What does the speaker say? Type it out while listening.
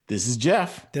This is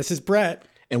Geoff. This is Brett.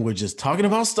 And we're just talking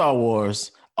about Star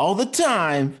Wars all the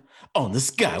time on the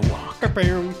Skywalk.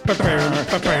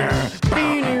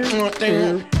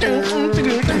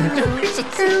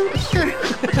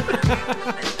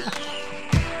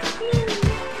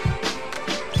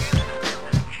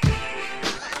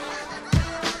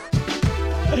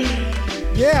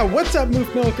 Yeah, what's up,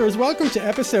 Moof Milkers? Welcome to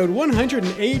episode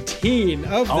 118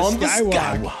 of the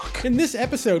Skywalk. In this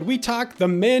episode, we talk the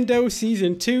Mando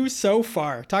Season 2 so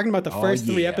far. Talking about the first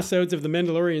 3 episodes of the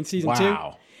Mandalorian Season 2.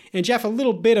 And Geoff, a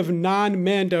little bit of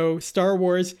non-Mando Star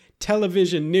Wars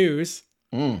television news.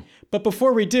 But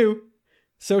before we do,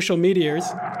 social meteors.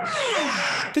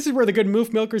 This is where the good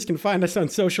Moof Milkers can find us on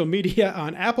social media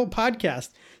on Apple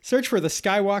Podcast. Search for the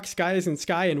Skywalk, Sky is in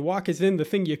Sky, and Walk is in the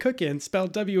thing you cook in,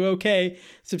 spelled W-O-K.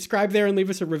 Subscribe there and leave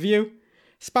us a review.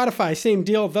 Spotify, same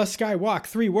deal, The Skywalk,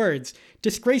 3 words.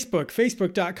 Disgracebook,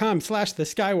 facebook.com/The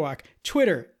Skywalk.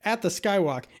 Twitter, @The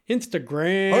Skywalk.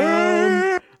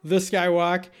 Instagram, The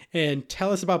Skywalk. And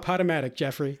tell us about Podomatic,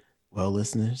 Jeffrey. Well,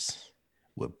 listeners,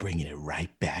 we're bringing it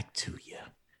right back to you.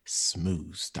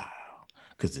 Smooth style.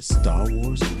 Because it's Star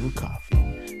Wars over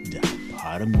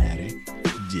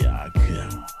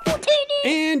coffee.podomatic.com.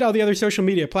 And all the other social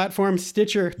media platforms,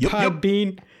 Stitcher,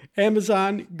 Podbean,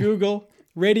 Amazon, Google,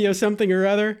 Radio something or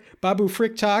other, Babu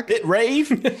Frick Talk. Bit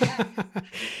rave.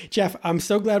 Geoff, I'm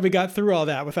so glad we got through all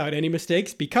that without any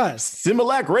mistakes because...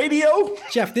 Similac Radio.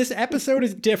 Geoff, this episode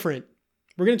is different.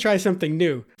 We're going to try something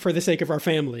new for the sake of our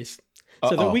families.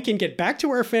 So that we can get back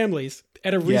to our families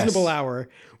at a reasonable hour.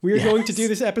 We are going to do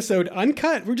this episode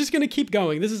uncut. We're just going to keep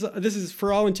going. This is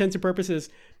for all intents and purposes,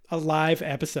 a live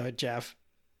episode, Geoff.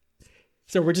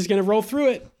 So we're just going to roll through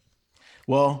it.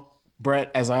 Well, Brett,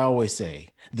 as I always say,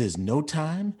 there's no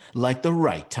time like the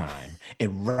right time.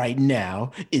 And right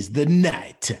now is the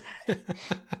night time.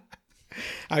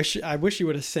 I wish you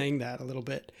would have sang that a little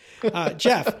bit.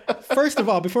 Geoff, first of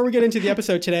all, before we get into the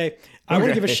episode today, I want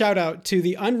to give a shout out to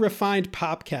the Unrefined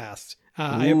Popcast.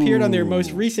 I appeared on their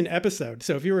most recent episode.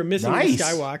 So if you were missing the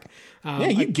Skywalk.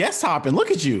 You guest hopping.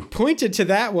 Look at you. Pointed to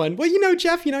that one. Well,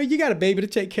 Geoff, you got a baby to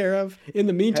take care of. In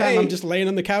the meantime, I'm just laying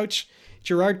on the couch.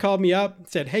 Gerard called me up,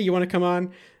 said, hey, you want to come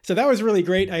on? So that was really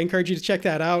great. I encourage you to check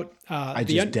that out. I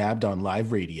just dabbed on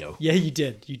live radio. Yeah, you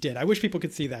did. You did. I wish people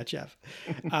could see that, Geoff.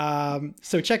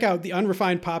 So check out the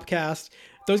Unrefined Popcast.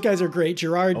 Those guys are great.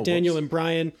 Gerard, Daniel, and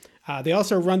Brian. They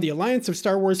also run the Alliance of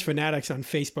Star Wars Fanatics on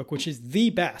Facebook, which is the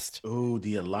best. Oh,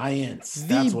 the Alliance.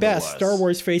 The best Star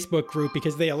Wars Facebook group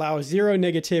because they allow zero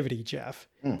negativity, Geoff.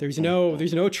 There's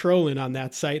no trolling on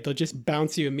that site. They'll just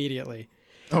bounce you immediately.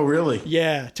 Oh, really?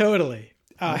 Yeah, totally.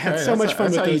 Had so much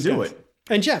fun with those guys. It.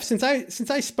 And Geoff, since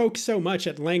I spoke so much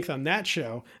at length on that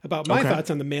show about my thoughts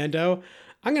on the Mando,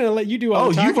 I'm going to let you do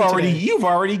all the talking you've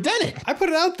already done it. I put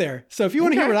it out there. So if you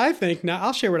want to hear what I think, now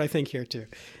I'll share what I think here too.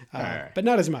 But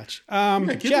not as much.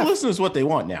 Give the listeners what they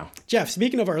want now. Geoff,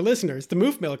 speaking of our listeners, the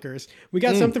Moof Milkers, we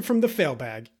got something from the fail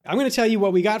bag. I'm going to tell you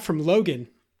what we got from Logan.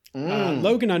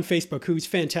 Logan on Facebook, who's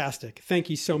fantastic. Thank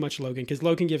you so much, Logan, because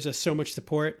Logan gives us so much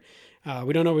support.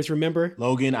 We don't always remember.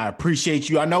 Logan, I appreciate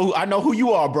you. I know who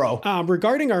you are, bro.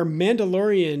 Regarding our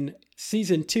Mandalorian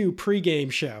Season 2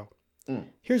 pregame show,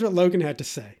 here's what Logan had to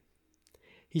say.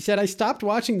 He said, I stopped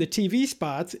watching the TV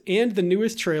spots and the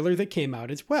newest trailer that came out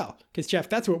as well. Because, Geoff,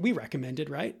 that's what we recommended,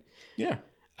 right? Yeah.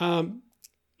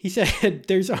 He said,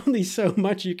 there's only so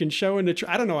much you can show in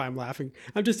I don't know why I'm laughing.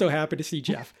 I'm just so happy to see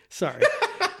Geoff. Sorry.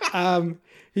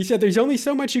 He said, there's only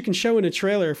so much you can show in a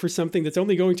trailer for something that's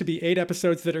only going to be 8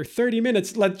 episodes that are 30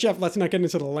 minutes. Geoff, let's not get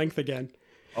into the length again.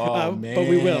 Oh, man. But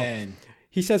we will.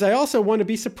 He says, I also want to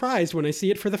be surprised when I see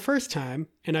it for the first time,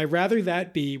 and I'd rather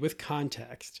that be with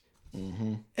context.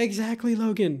 Mm-hmm. Exactly,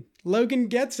 Logan. Logan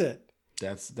gets it.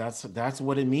 That's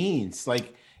what it means.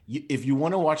 Like, if you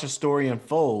want to watch a story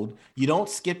unfold, you don't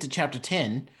skip to chapter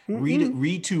 10,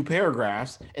 read 2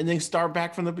 paragraphs, and then start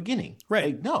back from the beginning. Right.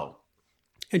 Like, no.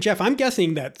 And Geoff, I'm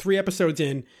guessing that 3 episodes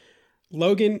in,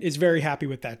 Logan is very happy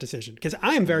with that decision because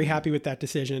I am very happy with that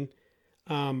decision.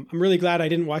 I'm really glad I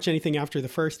didn't watch anything after the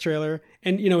first trailer.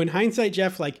 And, in hindsight,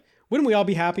 Geoff, like, wouldn't we all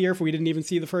be happier if we didn't even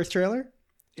see the first trailer?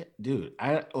 Yeah, dude,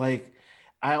 I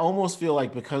almost feel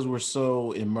like because we're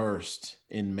so immersed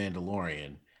in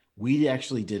Mandalorian, we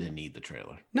actually didn't need the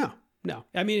trailer. No.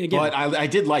 I mean, again, but I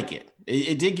did like it.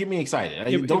 It did get me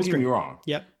excited. Don't get me wrong.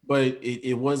 Yep. But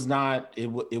it was not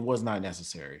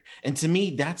necessary. And to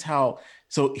me, that's how.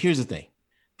 So here's the thing.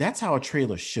 That's how a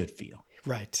trailer should feel.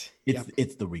 Right.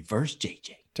 It's the reverse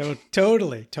JJ.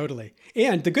 Totally.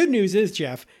 And the good news is,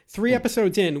 Geoff, 3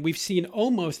 episodes in, we've seen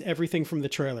almost everything from the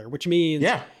trailer, which means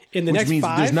In the which next means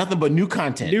 5, there's nothing but new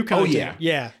content. New content. Oh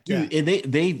yeah. Dude, and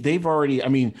they've already. I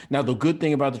mean, now the good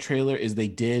thing about the trailer is they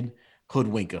did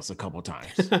hoodwink us a couple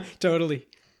times. Totally.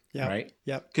 Yeah. Right.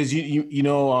 Yep. Because you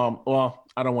know, well,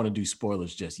 I don't want to do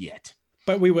spoilers just yet,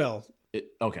 but we will.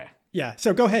 Okay. Yeah.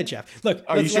 So go ahead, Geoff. Look,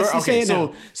 are you sure? Okay.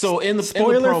 So in the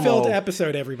spoiler-filled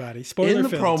episode, everybody. In the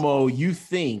promo, you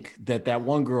think that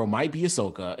one girl might be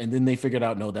Ahsoka, and then they figured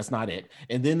out no, that's not it.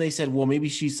 And then they said, well, maybe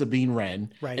she's Sabine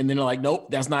Wren, right? And then they're like,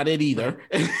 nope, that's not it either.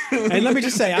 Right. And let me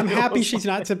just say, I'm happy she's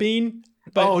not Sabine.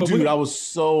 But dude, I was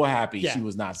so happy she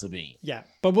was not Sabine. Yeah,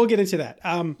 but we'll get into that.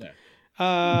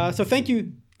 So thank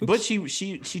you. Oops. But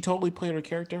she totally played her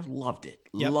character. Loved it.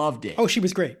 Yep. Loved it. Oh, she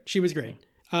was great.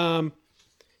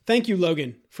 Thank you,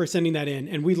 Logan, for sending that in.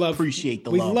 And we appreciate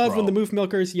the love. We love bro. when the Moof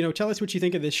Milkers, tell us what you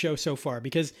think of this show so far,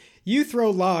 because you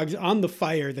throw logs on the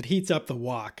fire that heats up the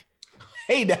wok.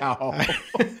 Hey now. All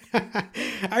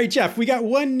right, Geoff, we got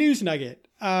one news nugget.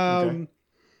 Okay.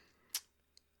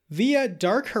 Via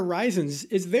Dark Horizons,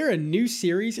 is there a new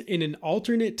series in an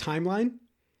alternate timeline?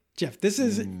 Geoff, this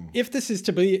is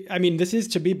to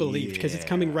be believed because it's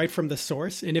coming right from the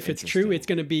source. And if it's true, it's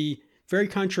going to be very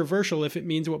controversial if it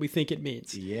means what we think it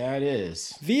means. Yeah, it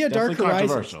is. Via Dark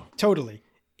Horizons. Totally.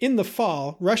 In the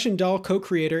fall, Russian Doll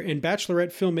co-creator and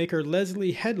Bachelorette filmmaker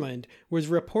Leslie Headland was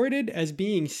reported as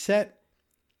being set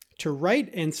to write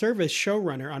and serve as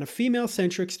showrunner on a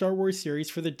female-centric Star Wars series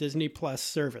for the Disney Plus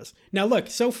service. Now, look,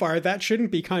 so far, that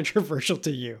shouldn't be controversial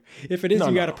to you. If it is,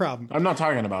 you got a problem. I'm not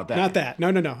talking about that. Not that. No.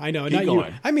 I know. Keep not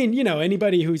going. You. I mean,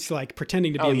 anybody who's like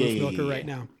pretending to be a Moof Milker right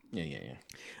now. Yeah.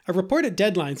 A report at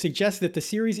Deadline suggests that the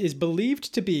series is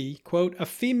believed to be, quote, a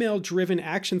female-driven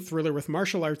action thriller with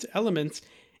martial arts elements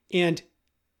and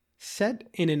set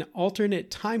in an alternate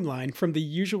timeline from the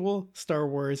usual Star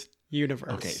Wars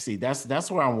universe. Okay, see, that's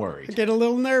where I'm worried. I get a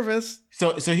little nervous.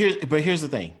 So here's the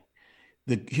thing.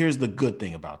 Here's the good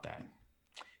thing about that.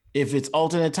 If it's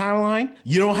alternate timeline,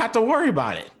 you don't have to worry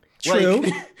about it. True.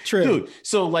 True. Dude,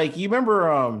 so like you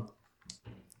remember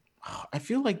I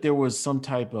feel like there was some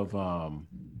type of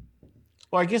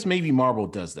well, I guess maybe Marvel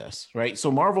does this, right?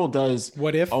 So Marvel does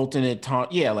what if alternate time,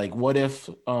 like what if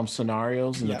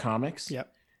scenarios in the comics.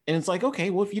 Yep. And it's like, okay,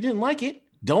 well, if you didn't like it,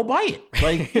 don't buy it.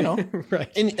 Like,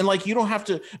 right. And like you don't have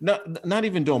to not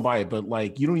even don't buy it, but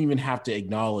like you don't even have to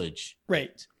acknowledge.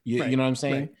 Right. You know what I'm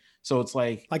saying? Right. So it's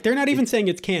like they're not even saying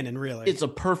it's canon, really. It's a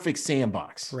perfect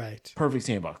sandbox. Right. Perfect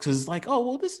sandbox. Because it's like, oh,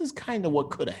 well, this is kind of what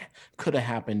could have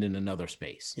happened in another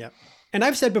space. Yep. And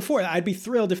I've said before, I'd be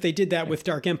thrilled if they did that with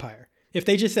Dark Empire. If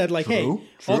they just said like, true.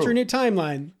 alternate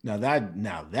timeline. Now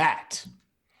that.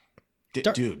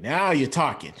 Dude, now you're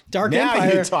talking. Dark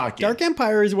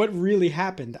Empire is what really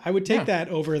happened. I would take that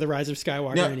over The Rise of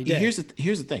Skywalker any day. Here's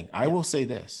the thing. I will say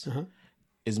this. Uh-huh.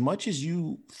 As much as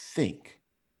you think,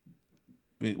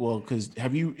 well, because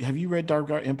have you read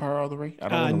Dark Empire all the way?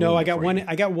 No, I got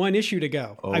one issue to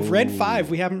go. Oh. I've read 5.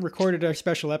 We haven't recorded our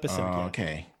special episode yet.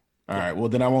 Okay. All right. Well,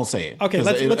 then I won't say it. Okay,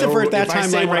 let's avert that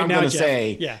timeline right now,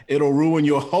 Geoff. It'll ruin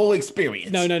your whole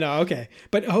experience. No. Okay,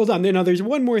 but hold on. Now, there's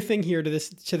one more thing here to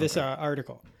this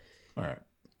article. All right.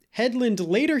 Headland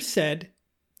later said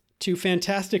to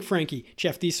Fantastic Frankie,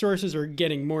 Geoff, these sources are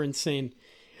getting more insane,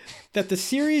 that the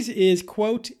series is,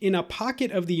 quote, in a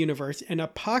pocket of the universe and a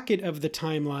pocket of the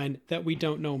timeline that we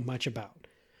don't know much about.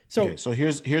 So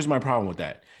here's my problem with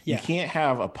that. You can't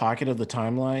have a pocket of the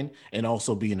timeline and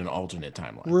also be in an alternate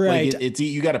timeline. Right. Like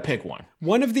you got to pick one.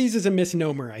 One of these is a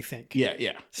misnomer, I think.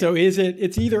 Yeah. So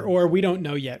it's either or, we don't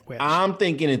know yet which. I'm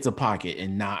thinking it's a pocket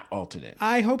and not alternate.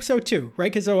 I hope so too,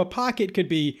 right? Because a pocket could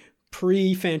be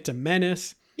pre-Phantom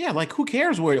Menace. Yeah, like who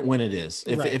cares when it is?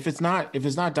 If it's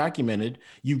not documented,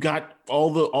 you've got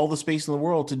all the space in the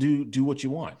world to do what you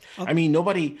want. Okay. I mean,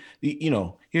 nobody,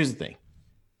 here's the thing.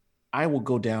 I will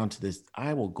go down to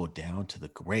the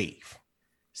grave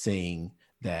saying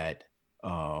that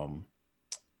what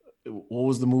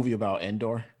was the movie about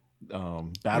Endor?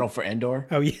 Battle for Endor.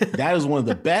 Oh yeah. That is one of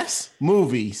the best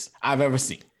movies I've ever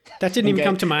seen. That didn't even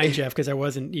come to mind, Geoff, because I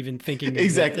wasn't even thinking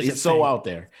exactly. It's so out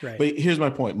there. Right. But here's my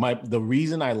point. The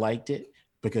reason I liked it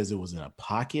because it was in a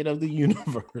pocket of the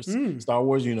universe, Star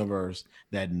Wars universe,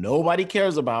 that nobody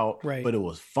cares about, but it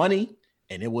was funny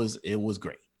and it was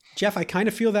great. Geoff, I kind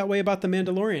of feel that way about The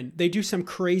Mandalorian. They do some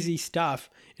crazy stuff,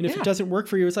 and if it doesn't work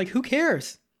for you, it's like, who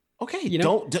cares? Okay,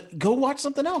 don't go watch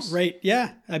something else. Right?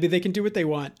 Yeah, I mean, they can do what they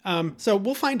want. So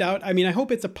we'll find out. I mean, I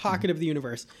hope it's a pocket of the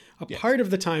universe, a part of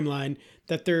the timeline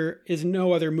that there is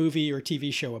no other movie or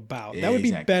TV show about. That would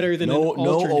be better than no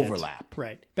overlap.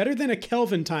 Right? Better than a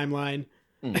Kelvin timeline.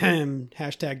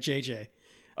 Hashtag JJ.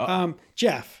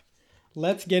 Geoff.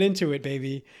 let's get into it,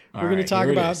 baby. We're going to talk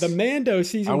about the Mando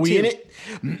season 2. Are we in it?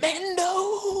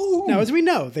 Mando! Now, as we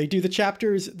know, they do the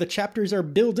chapters. The chapters are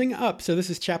building up. So this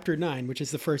is chapter 9, which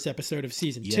is the first episode of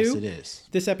season 2. Yes, it is.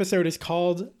 This episode is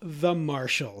called The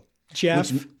Marshal.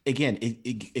 Geoff? Which, again,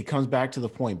 it comes back to the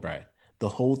point, Brad. The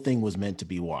whole thing was meant to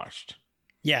be watched.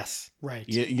 Yes, right.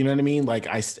 You know what I mean? Like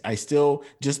I still,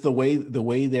 just the way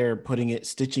they're putting it,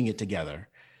 stitching it together,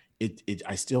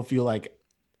 I still feel like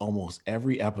almost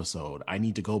every episode I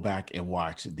need to go back and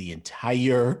watch the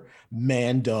entire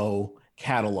Mando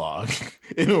catalog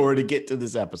in order to get to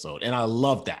this episode. And I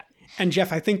love that. And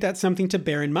Geoff, I think that's something to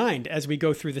bear in mind as we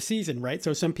go through the season, right?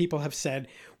 So some people have said,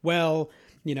 well,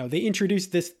 they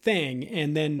introduced this thing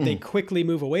and then they quickly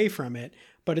move away from it.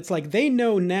 But it's like they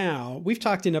know now. We've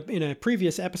talked in a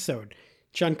previous episode,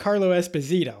 Giancarlo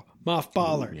Esposito, Moff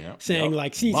Baller, saying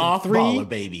like season Moff 3 Baller,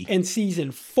 baby. And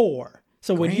season 4.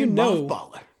 So when you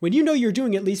know you're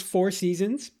doing at least 4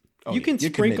 seasons, you can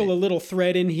sprinkle a little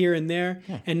thread in here and there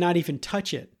and not even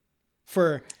touch it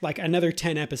for like another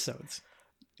 10 episodes.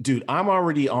 Dude, I'm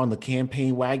already on the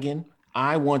campaign wagon.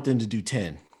 I want them to do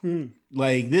 10.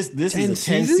 Like this is a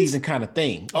 10 season kind of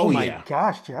thing. Oh my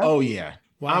gosh, Geoff. Oh yeah.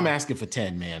 Wow. I'm asking for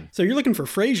 10, man. So you're looking for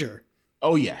Frasier.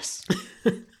 Oh yes.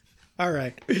 All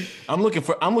right. I'm looking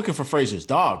for Frasier's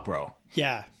dog, bro.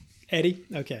 Yeah. Eddie.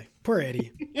 Okay. Poor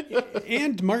Eddie.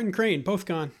 And Martin Crane, both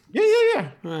gone. Yeah.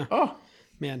 Oh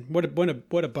man, what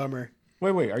a bummer.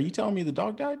 Wait. Are you telling me the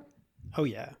dog died? Oh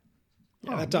yeah.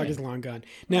 Yeah, that dog is long gone.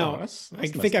 Now, that's I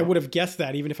think I would have guessed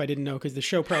that even if I didn't know, because the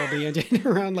show probably ended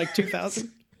around like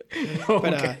 2000.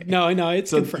 But no, it's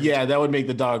confirmed. Yeah, that would make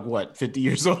the dog, what, 50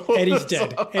 years old? Eddie's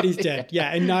dead. Eddie's dead.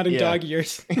 Yeah, and not in dog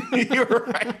years. You're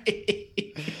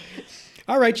right.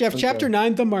 All right, Geoff, chapter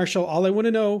 9, The Marshal. All I want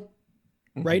to know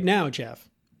right now, Geoff,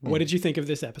 what did you think of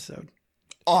this episode?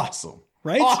 Awesome.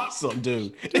 Right? Awesome,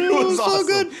 dude. It was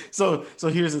awesome. So good. So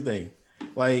here's the thing.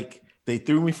 Like, they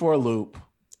threw me for a loop.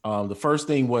 The first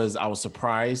thing was I was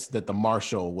surprised that the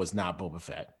Marshal was not Boba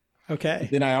Fett. Okay.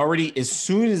 Then as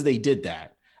soon as they did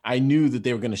that, I knew that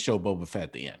they were going to show Boba Fett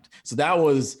at the end. So that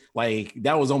was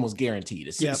almost guaranteed.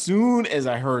 As soon as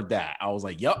I heard that, I was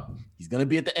like, yep, he's going to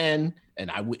be at the end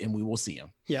and we will see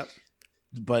him. Yep.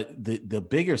 But the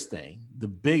biggest thing,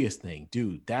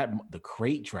 dude, the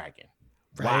crate dragon.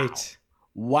 Right.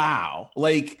 Wow.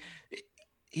 Like,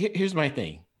 here's my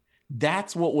thing.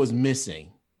 That's what was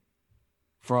missing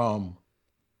from,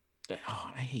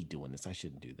 I hate doing this. I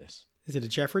shouldn't do this. Is it a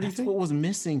Jeopardy thing? That's what was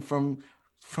missing from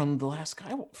the last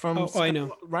I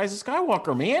know. Rise of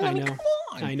Skywalker, man. I mean, come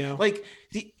on. I know. Like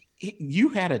you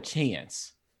had a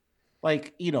chance.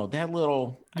 Like, that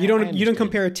little. You don't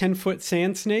compare a 10-foot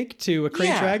sand snake to a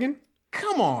crate dragon?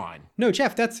 Come on. No,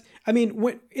 Geoff,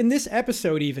 in this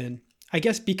episode even, I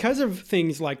guess because of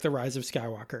things like the Rise of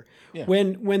Skywalker,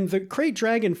 when the crate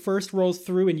dragon first rolls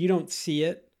through and you don't see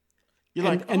it,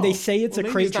 and they say it's a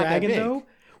crate dragon though.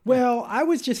 Well, I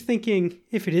was just thinking,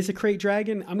 if it is a crate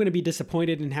dragon, I'm going to be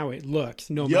disappointed in how it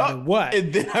looks, no matter what.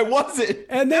 And then I wasn't.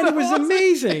 And then it was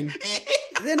amazing.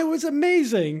 It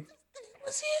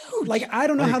was huge. Like, I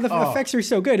don't know how the effects are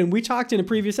so good. And we talked in a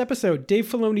previous episode, Dave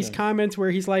Filoni's comments where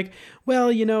he's like,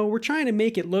 well, we're trying to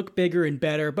make it look bigger and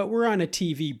better, but we're on a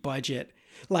TV budget.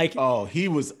 Like, he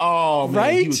was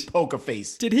poker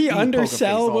face. Did he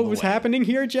undersell what was happening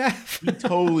here, Geoff?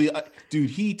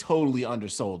 He totally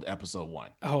undersold episode 1.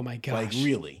 Oh my gosh. Like,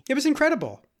 really. It was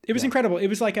incredible. It was incredible. It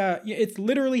was like it's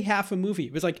literally half a movie.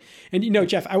 It was like, and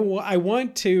Geoff, I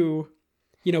want to,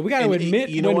 we got to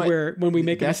admit when we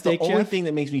make a mistake, That's the only thing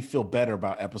that makes me feel better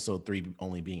about episode 3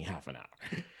 only being half an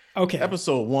hour. Okay.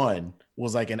 Episode 1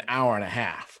 was like an hour and a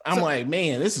half. I'm like,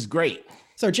 man, this is great.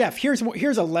 So Geoff, here's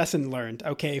a lesson learned,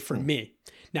 okay, for me.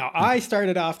 Now, I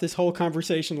started off this whole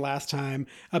conversation last time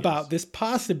about this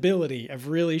possibility of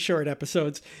really short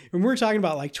episodes, and we're talking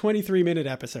about like 23-minute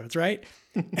episodes, right?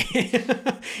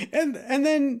 and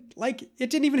then like it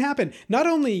didn't even happen. Not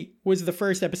only was the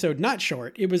first episode not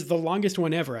short, it was the longest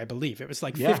one ever, I believe. It was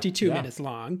like 52 minutes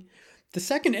long. The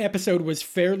second episode was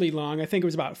fairly long. I think it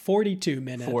was about 42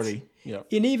 minutes. 40, yeah.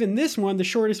 And even this one, the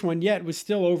shortest one yet, was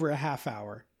still over a half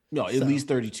hour. No, at least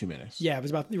 32 minutes. Yeah, it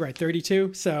was about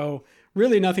 32. So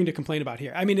really nothing to complain about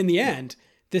here. I mean, in the end,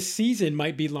 this season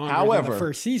might be longer than the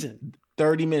first season.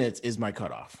 30 minutes is my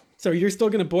cutoff. So you're still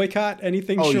going to boycott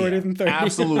anything shorter than 30?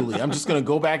 Absolutely. I'm just going to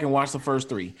go back and watch the first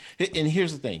 3. And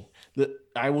here's the thing.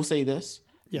 I will say this.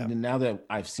 Yeah. Now that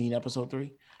I've seen episode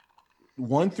 3,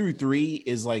 1 through 3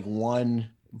 is like one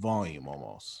volume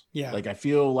almost. Yeah. Like I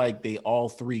feel like they all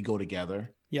 3 go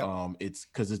together. Yeah. It's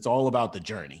because it's all about the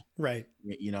journey. Right.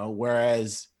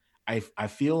 Whereas I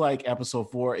feel like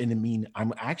episode 4, and I mean,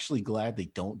 I'm actually glad they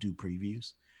don't do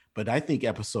previews, but I think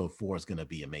episode 4 is going to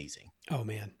be amazing. Oh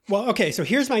man. Well, okay. So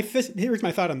here's my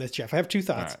thought on this, Geoff. I have two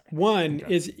thoughts. Right. One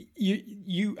is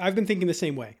I've been thinking the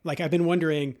same way. Like I've been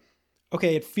wondering,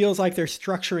 okay, it feels like they're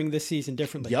structuring this season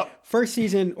differently. Yep. First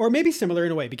season, or maybe similar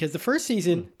in a way, because the first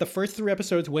season, the first 3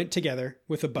 episodes went together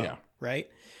with a bow, right?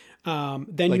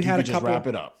 Then you had a couple. Wrap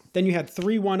it up. Then you had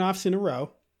 3 one-offs in a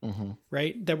row,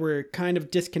 right? That were kind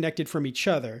of disconnected from each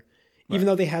other, even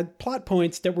though they had plot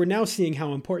points that we're now seeing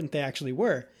how important they actually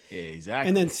were. Exactly.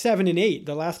 And then 7 and 8,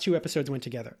 the last 2 episodes went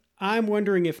together. I'm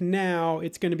wondering if now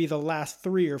it's going to be the last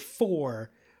 3 or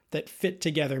 4 that fit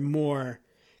together more.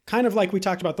 Kind of like we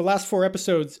talked about the last 4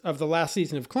 episodes of the last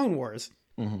season of Clone Wars.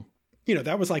 You know,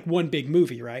 that was like one big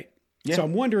movie, right? Yeah. So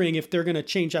I'm wondering if they're going to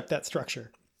change up that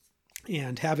structure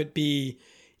and have it be,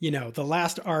 you know, the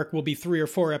last arc will be 3 or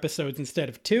 4 episodes instead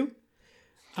of 2.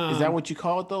 Is that what you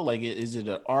call it though? Like, is it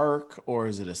an arc or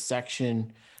is it a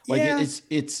section? Like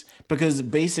it's because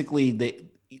basically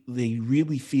they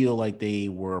really feel like they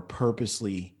were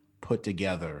purposely put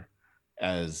together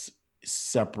as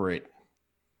separate,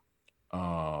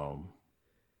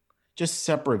 just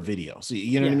separate videos.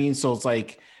 You know what I mean? So it's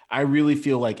like, I really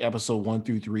feel like episode 1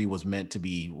 through 3 was meant to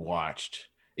be watched.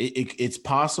 It's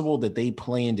possible that they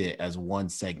planned it as one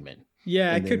segment.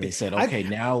 Yeah, and it could be. They said, okay,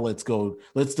 now let's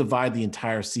divide the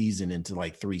entire season into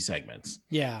like 3 segments.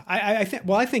 Yeah, I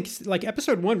think like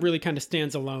episode 1 really kind of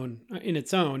stands alone in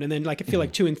its own, and then like I feel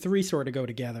like 2 and 3 sort of go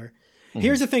together.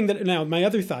 Here's the thing now my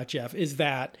other thought, Geoff, is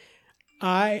that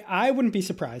I wouldn't be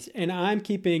surprised, and I'm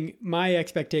keeping my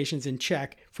expectations in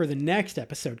check for the next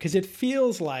episode because it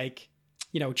feels like,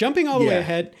 you know, jumping all the way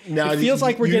ahead. Now, it feels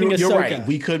like we're getting Ahsoka. You're right.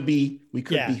 We could be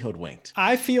hoodwinked.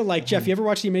 I feel like Geoff. You ever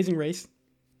watch The Amazing Race?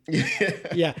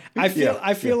 Yeah. I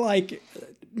feel like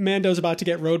Mando's about to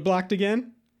get roadblocked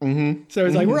again. So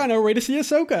he's like, we're on our way to see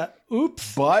Ahsoka.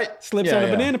 Oops. But slips on a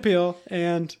banana peel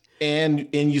and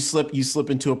you slip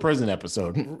into a prison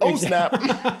episode. Oh, snap.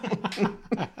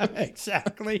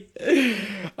 Exactly.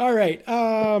 All right.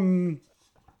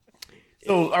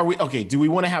 So are we okay? Do we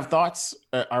want to have thoughts?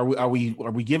 Are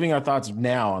we giving our thoughts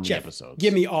now on the episodes?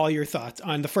 Give me all your thoughts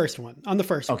on the first one.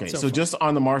 Okay, so just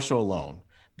on the Marshal alone,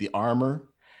 the armor,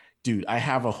 dude. I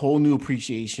have a whole new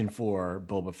appreciation for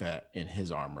Boba Fett and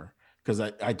his armor because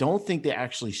I don't think they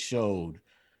actually showed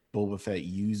Boba Fett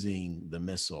using the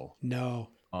missile. No.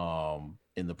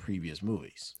 In the previous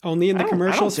movies, only in the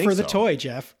commercials for the toy,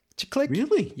 Geoff. Click.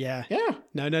 Really? Yeah.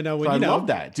 No. So I love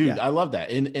that, dude. I love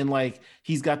that, and like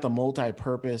he's got the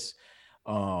multi-purpose,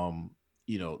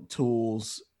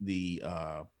 tools. The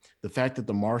fact that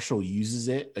the Marshal uses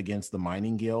it against the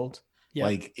mining guild,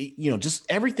 just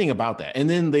everything about that. And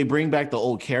then they bring back the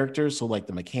old characters. So like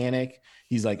the mechanic,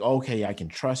 he's like, okay, I can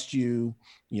trust you.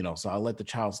 So I'll let the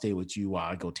child stay with you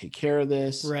while I go take care of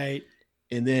this. Right.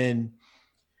 And then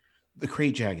the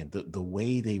Crate Dragon, the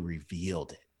way they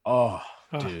revealed it. Oh,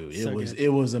 dude, it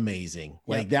was amazing.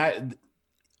 Yep. Like that.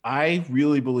 I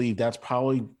really believe that's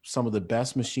probably some of the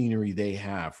best machinery they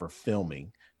have for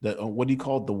filming. What do you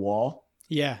call it? The wall?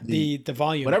 Yeah. The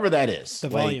volume, whatever that is. The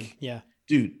volume. Yeah.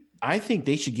 Dude, I think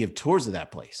they should give tours of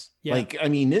that place. Yeah. Like, I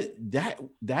mean,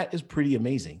 that is pretty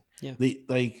amazing. Yeah.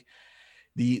 The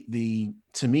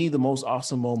to me, the most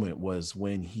awesome moment was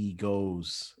when he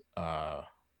goes,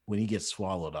 when he gets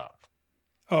swallowed up.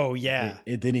 Oh yeah.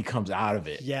 And then he comes out of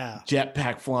it. Yeah.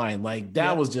 Jetpack flying. Like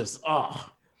that was just,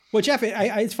 Well, Geoff,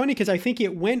 it's funny because I think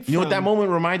it went from... You know what that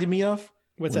moment reminded me of?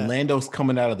 What's that? Lando's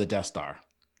coming out of the Death Star.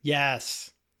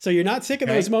 Yes. So you're not sick of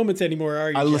those moments anymore,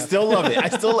 are you, I Geoff? Still love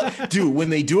it. Dude, when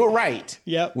they do it right.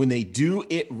 Yep. When they do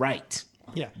it right.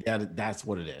 Yeah. That's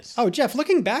what it is. Oh, Geoff,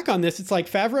 looking back on this, it's like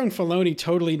Favreau and Filoni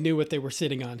totally knew what they were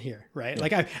sitting on here, right? Yeah.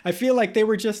 Like I feel like they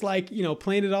were just like,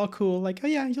 playing it all cool. Like, oh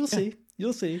yeah, you'll see.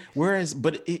 You'll see. Whereas,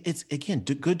 but it's again,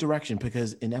 good direction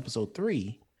because in episode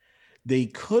 3, they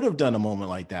could have done a moment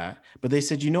like that, but they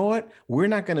said, you know what? We're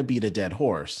not going to beat a dead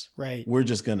horse. Right. We're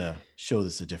just going to show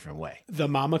this a different way. The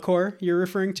Mama Core you're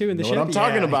referring to in the ship? What I'm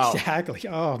talking about. Exactly.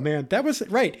 Oh man, that was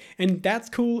right. And that's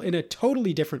cool in a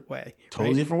totally different way.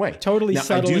 Totally different way. Totally now,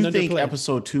 subtle and underplayed. I do think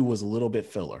episode 2 was a little bit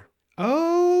filler.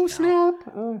 Oh, snap.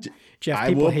 Oh. Geoff,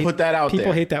 I will put that out there.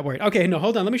 People hate that word. Okay, no,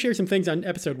 hold on. Let me share some things on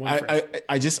episode 1 first.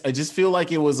 I just feel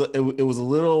like it was a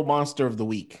little monster of the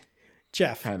week.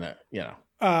 Geoff. Kind of,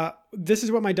 this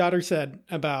is what my daughter said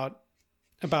about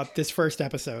this first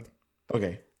episode.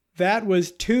 Okay. That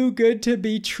was too good to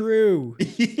be true.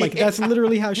 Like that's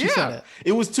literally how she said it.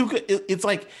 It was too good. It's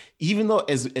like, even though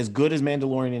as good as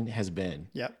Mandalorian has been,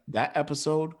 yep, that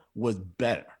episode was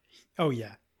better. Oh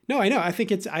yeah. No, I know. I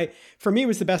think for me, it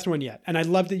was the best one yet. And I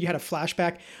loved that you had a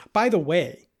flashback. By the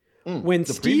way, when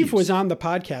Steve was on the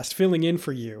podcast filling in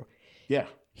for you,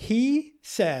 he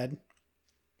said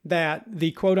that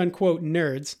the quote unquote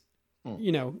nerds,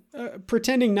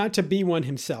 pretending not to be one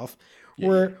himself,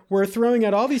 were throwing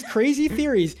out all these crazy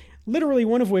theories, literally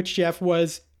one of which, Geoff,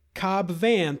 was Cobb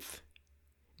Vanth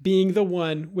being the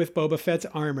one with Boba Fett's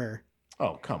armor.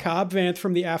 Oh, come on. Cobb Vanth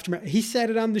from the Aftermath. He said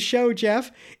it on the show,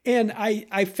 Geoff, and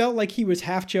I felt like he was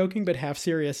half joking but half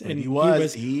serious. And he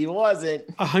wasn't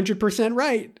 100%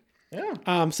 right.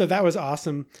 Yeah. So that was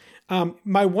awesome.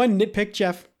 My one nitpick,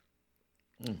 Geoff,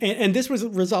 and this was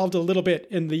resolved a little bit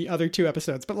in the other 2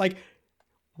 episodes, but like,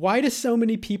 why do so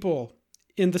many people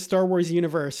in the Star Wars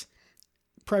universe,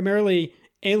 primarily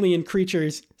alien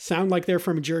creatures, sound like they're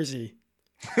from Jersey?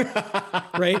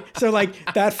 Right? So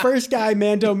like that first guy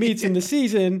Mando meets in the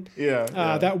season,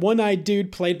 that one-eyed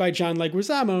dude played by John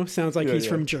Leguizamo sounds like he's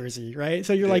from Jersey, right?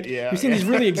 So you're like, you're seeing these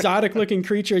really exotic looking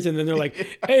creatures, and then they're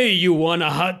like, hey, you want a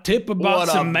hot tip about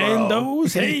some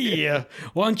Mandos? Hey,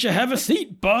 why don't you have a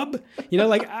seat, bub?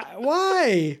 Like,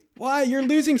 why? You're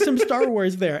losing some Star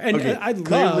Wars there. And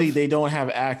clearly they don't have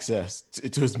access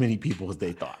to as many people as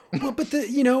they thought. Well, but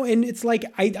and it's like,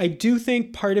 I do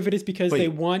think part of it is because they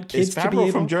want kids to be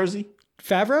able. From Jersey?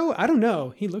 Favreau? I don't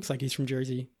know. He looks like he's from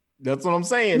Jersey. That's what I'm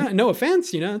saying. No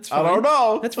offense, it's fine. I don't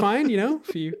know. That's fine,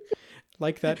 if you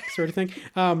like that sort of thing.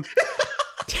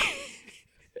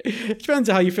 It depends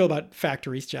on how you feel about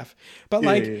factories, Geoff. But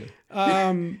I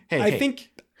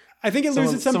think it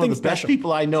loses something special. Some of the best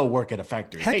people I know work at a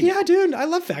factory. Heck yeah, dude. I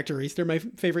love factories. They're my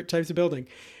favorite types of building.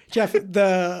 Geoff,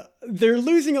 they're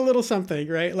losing a little something,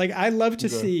 right? Like, I love to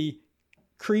see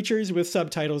creatures with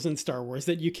subtitles in Star Wars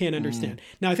that you can't understand.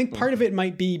 Now, I think part of it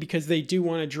might be because they do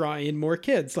want to draw in more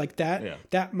kids. Like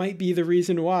that might be the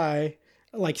reason why,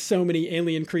 like, so many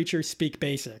alien creatures speak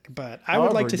basic. But I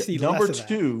would like to see less of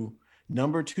that.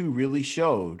 Number 2 really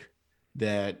showed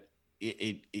that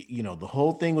it the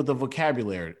whole thing with the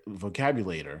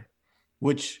vocabulator,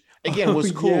 which again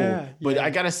was cool, but I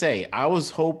gotta say, I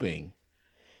was hoping,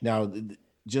 now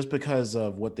just because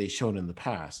of what they showed in the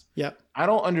past, I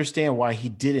don't understand why he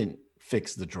didn't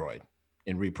fix the droid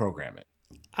and reprogram it.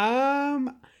 I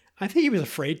think he was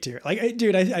afraid to. Like,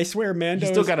 dude, I swear, Mando.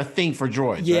 He's still got a thing for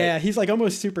droids. Yeah, right? He's like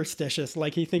almost superstitious.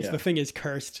 Like, he thinks the thing is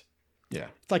cursed. Yeah,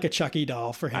 it's like a Chucky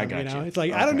doll for him. I got you. It's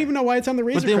like, I don't even know why it's on the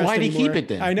Razor Crest anymore. But then why'd he keep it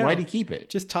then? I know. Why'd he keep it?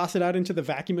 Just toss it out into the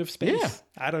vacuum of space. Yeah.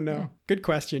 I don't know. Yeah. Good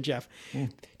question, Geoff.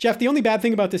 Geoff, the only bad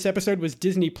thing about this episode was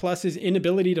Disney Plus's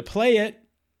inability to play it.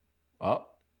 Oh.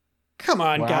 Come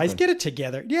on, guys, get it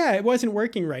together. Yeah, it wasn't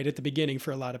working right at the beginning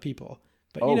for a lot of people.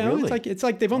 But really? it's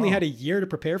like they've only had a year to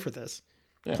prepare for this.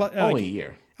 Yeah, only a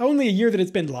year. Only a year that it's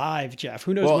been live, Geoff.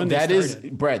 Who knows when they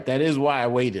started? Brett, that is why I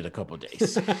waited a couple of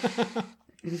days.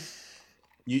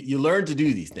 You learn to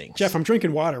do these things. Geoff, I'm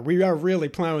drinking water. We are really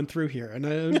plowing through here, and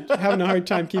I'm having a hard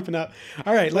time keeping up.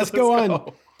 All right, let's go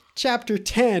on. Chapter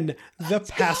 10, The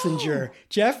Passenger.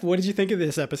 Geoff, what did you think of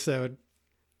this episode?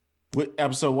 What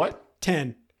episode what?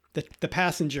 10, The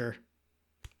Passenger.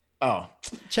 Oh.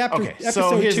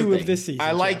 Episode 2 of this season.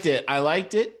 I liked it.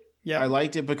 Yeah. I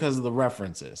liked it because of the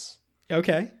references.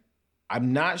 Okay.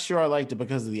 I'm not sure I liked it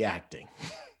because of the acting.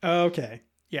 Okay.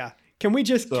 Yeah. Can we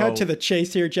just cut to the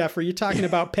chase here, Geoff? Are you talking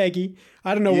about Peggy?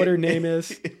 I don't know what her name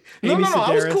is. No.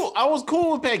 I was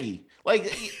cool with Peggy.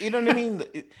 Like, you know what I mean?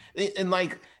 And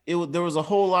like, there was a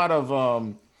whole lot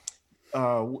of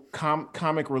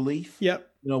comic relief. Yep.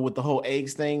 With the whole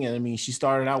eggs thing. And I mean, she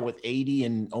started out with 80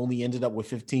 and only ended up with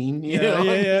 15. Yeah.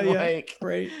 Like,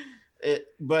 right.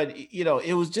 But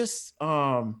it was just,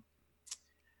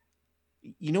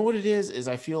 you know what it is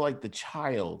I feel like the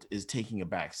child is taking a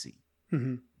backseat.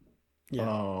 Mm-hmm.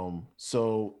 Yeah.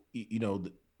 So,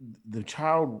 the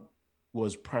child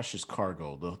was precious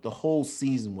cargo. The whole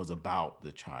season was about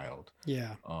the child.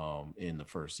 Yeah. In the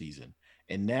first season.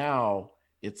 And now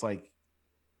it's like,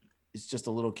 it's just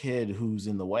a little kid who's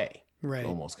in the way. Right.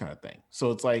 Almost kind of thing.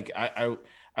 So it's like, I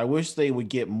wish they would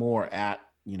get more at,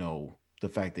 the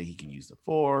fact that he can use the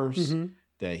Force,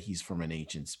 that he's from an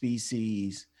ancient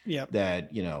species. Yep.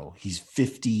 That, he's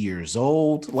 50 years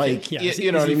old. Like,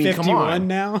 you know what I mean? 51 Come on.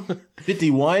 now?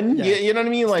 51? Yeah. You know what I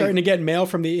mean? Like, starting to get mail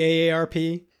from the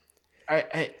AARP.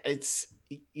 I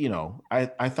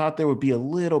thought there would be a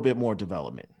little bit more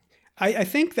development. I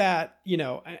think that,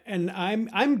 and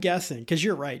I'm guessing, because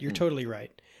you're right. You're totally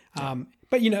right.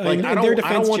 But, in their defense,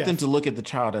 I don't want Geoff, them to look at the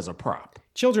child as a prop.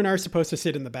 Children are supposed to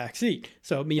sit in the back seat.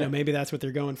 So, maybe that's what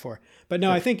they're going for. But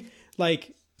no, I think,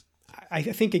 I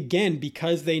think, again,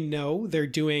 because they know they're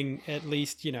doing at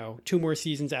least, 2 more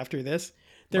seasons after this,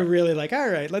 They're really like, all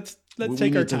right, let's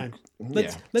take our time.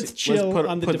 Let's chill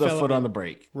on the development. Put the foot on the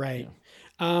brake. Right.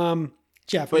 Yeah.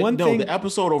 Geoff, but one thing, the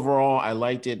episode overall, I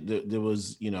liked it. There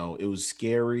was, it was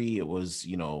scary. It was,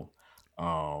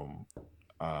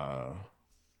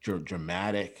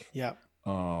 dramatic. Yeah.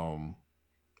 And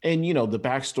the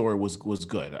backstory was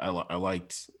good. I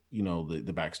liked,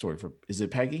 the backstory for, is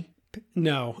it Peggy?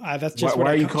 No, that's just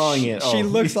why are you calling it? She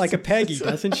looks like a Peggy,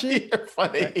 doesn't she? You're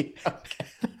funny.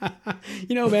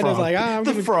 Amanda's like,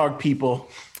 the frog people.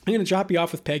 I'm going to drop you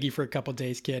off with Peggy for a couple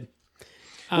days, kid.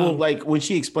 Well, like when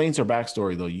she explains her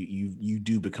backstory, though, you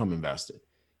do become invested.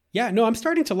 Yeah, no, I'm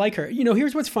starting to like her.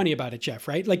 Here's what's funny about it, Geoff,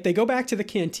 right? Like they go back to the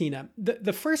cantina.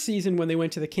 The first season when they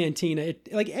went to the cantina, it,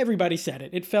 like everybody said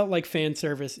it felt like fan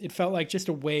service. It felt like just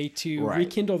a way to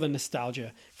rekindle the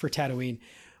nostalgia for Tatooine.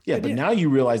 Yeah, but now you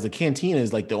realize the cantina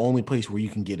is like the only place where you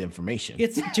can get information.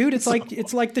 It's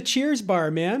like the Cheers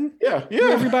bar, man. Yeah.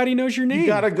 Where everybody knows your name. You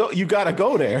gotta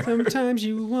go there. Sometimes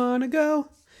you wanna go.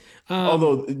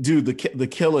 Although, dude, the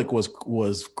Killick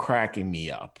was cracking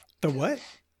me up. The what?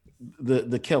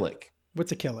 The Killick.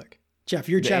 What's a Killick? Geoff,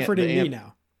 you're Jefford and me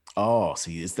now. Oh,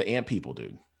 see, it's the ant people,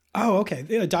 dude. Oh, okay.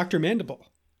 Dr. Mandible.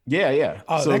 Yeah.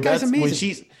 Oh, so that guy's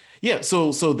amazing.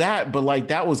 So that, but like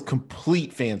that was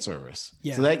complete fan service.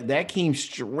 Yeah. So that came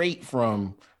straight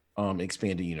from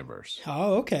Expanded Universe.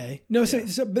 Oh, okay. No,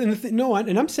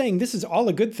 and I'm saying this is all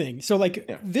a good thing. So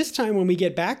this time when we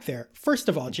get back there, first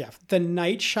of all, Geoff, the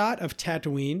night shot of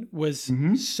Tatooine was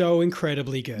so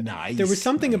incredibly good. Nice. There was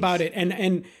something about it,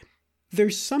 and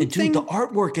there's something. And dude, the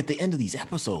artwork at the end of these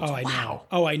episodes. Oh, I wow. know.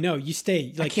 Oh, I know. You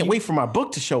stay. I can't wait for my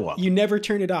book to show up. You never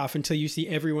turn it off until you see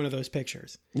every one of those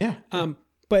pictures. Yeah.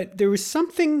 But there was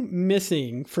something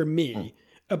missing for me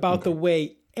about the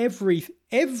way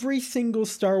every single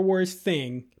Star Wars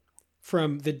thing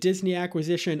from the Disney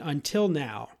acquisition until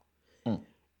now.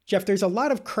 Geoff, there's a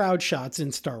lot of crowd shots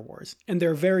in Star Wars, and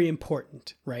they're very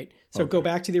important, right? So go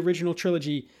back to the original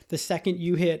trilogy. The second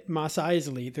you hit Mos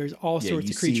Eisley, there's all sorts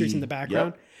of creatures in the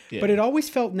background. Yep. Yeah. But it always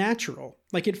felt natural.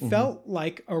 Like it felt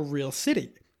like a real city,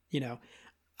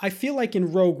 I feel like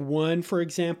in Rogue One, for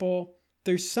example,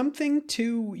 there's something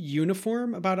too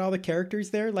uniform about all the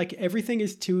characters there. Like everything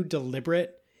is too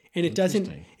deliberate. And it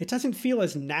doesn't feel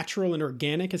as natural and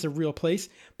organic as a real place.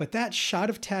 But that shot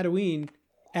of Tatooine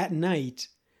at night,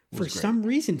 for some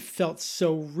reason, felt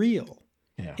so real.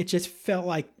 Yeah. It just felt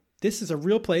like this is a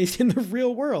real place in the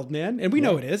real world, man. And we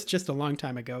know it is, just a long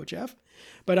time ago, Geoff.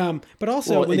 But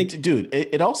also,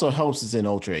 it also helps it's in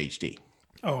Ultra HD.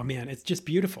 Oh man, it's just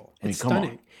beautiful. It's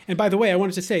stunning. And by the way, I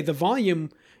wanted to say the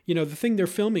volume. The thing they're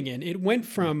filming in, it went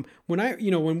from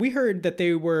when we heard that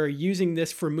they were using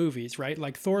this for movies, right?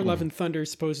 Like Thor Love and Thunder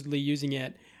supposedly using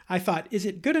it. I thought, is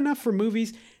it good enough for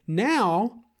movies?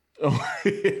 Now,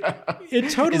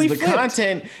 it totally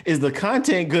flipped. Is the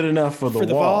content good enough for the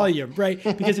volume, right?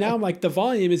 Because now I'm like, the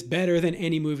volume is better than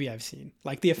any movie I've seen.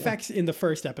 Like the effects in the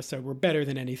first episode were better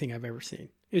than anything I've ever seen.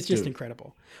 It was just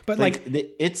incredible. But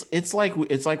it's like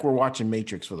we're watching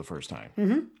Matrix for the first time.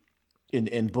 Mm-hmm.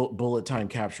 In bullet time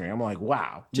capturing. I'm like,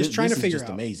 wow. Just trying to figure out.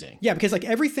 Amazing. Yeah, because like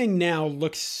everything now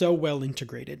looks so well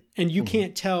integrated and you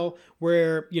can't tell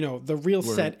where, the real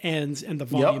set ends and the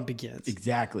volume begins.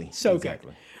 Exactly. So good.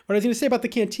 What I was going to say about the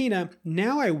cantina,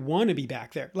 now I want to be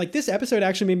back there. Like this episode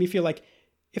actually made me feel like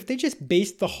if they just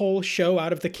based the whole show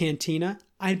out of the cantina,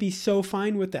 I'd be so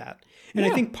fine with that. And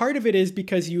I think part of it is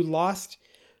because we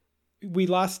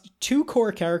lost two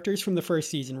core characters from the first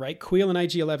season, right? Queel and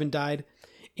IG-11 died.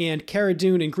 And Cara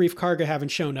Dune and Greef Karga haven't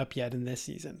shown up yet in this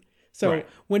season. So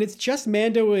when it's just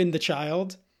Mando and the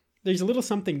child, there's a little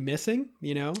something missing,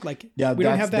 we don't have that whole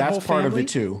family. That's part of it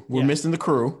too. We're missing the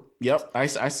crew. Yep. I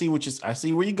see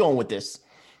where you're going with this.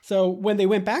 So when they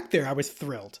went back there, I was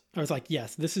thrilled. I was like,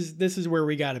 yes, this is where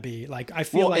we got to be. Like, I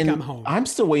feel like I'm home. I'm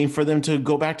still waiting for them to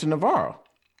go back to Navarro.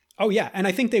 Oh yeah. And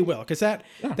I think they will. Cause that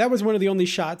was one of the only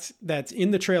shots that's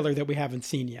in the trailer that we haven't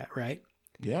seen yet. Right.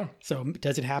 Yeah. So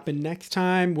does it happen next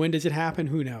time? When does it happen?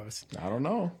 Who knows? I don't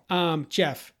know.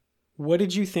 Geoff, what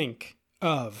did you think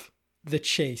of the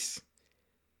chase?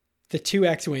 The two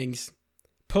X-Wings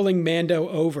pulling Mando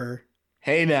over.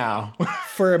 Hey now.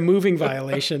 For a moving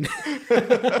violation.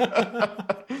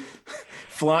 That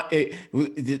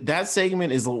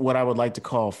segment is what I would like to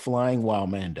call flying while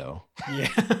Mando. Yeah.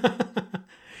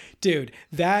 Dude,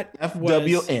 that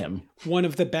FWM. Was one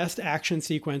of the best action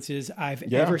sequences I've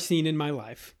ever seen in my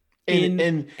life.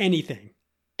 In anything.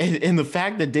 And the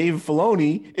fact that Dave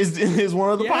Filoni is one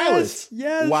of the pilots.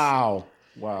 Yes. Wow.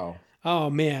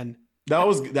 Oh man. That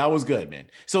was good, man.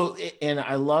 So and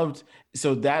I loved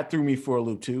that threw me for a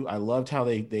loop too. I loved how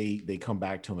they come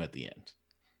back to him at the end.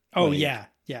 Oh yeah.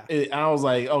 Yeah. And I was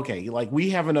like, okay, like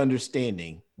we have an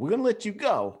understanding. We're going to let you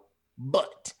go.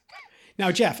 But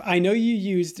now, Geoff, I know you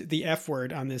used the F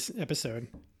word on this episode.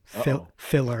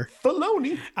 Filler.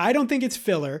 Filoni. I don't think it's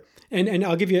filler. And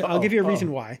I'll give you a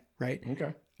reason why, right?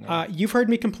 Okay. You've heard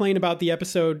me complain about the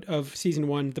episode of season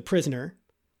 1, The Prisoner.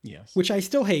 Yes. Which I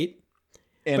still hate.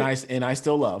 And I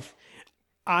still love.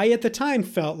 I at the time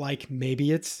felt like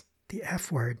maybe it's the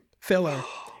F word. Filler.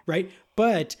 Right?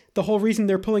 But the whole reason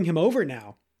they're pulling him over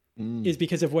now is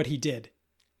because of what he did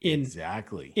in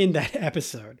that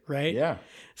episode, right? Yeah.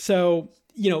 So,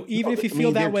 even if you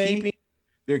feel that way,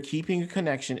 they're keeping a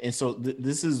connection. And so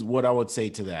this is what I would say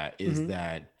to that is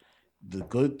that the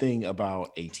good thing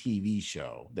about a TV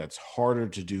show that's harder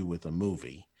to do with a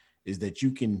movie is that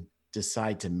you can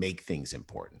decide to make things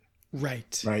important.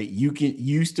 Right.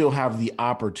 You still have the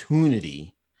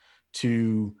opportunity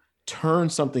to turn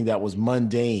something that was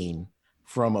mundane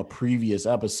from a previous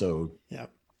episode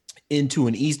into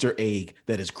an Easter egg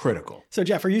that is critical. So,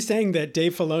 Geoff, are you saying that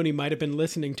Dave Filoni might have been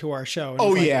listening to our show?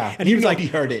 And and he was like, he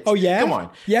heard it. Oh yeah, come on.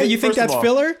 Yeah, you think that's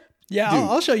filler? Yeah, dude,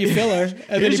 I'll show you filler.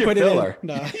 And then he put filler.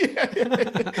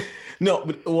 It in. No,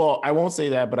 but I won't say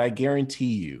that, but I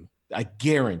guarantee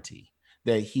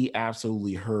that he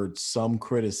absolutely heard some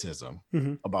criticism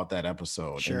about that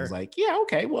episode. Sure. And was like, yeah,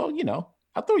 okay, well,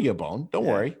 I'll throw you a bone. Don't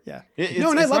worry. Yeah.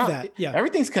 And I love that. Yeah.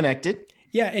 Everything's connected.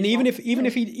 Yeah. And even if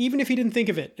he didn't think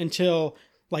of it until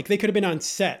like they could have been on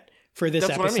set for this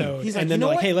episode. I mean. He's like, and then they're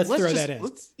like, hey, let's throw that in.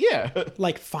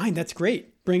 Like, fine, that's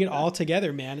great. Bring it all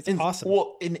together, man. It's awesome.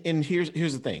 Well, and here's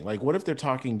the thing. Like, what if they're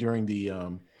talking during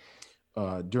the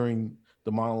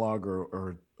monologue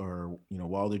or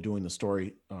while they're doing the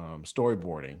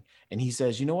storyboarding, and he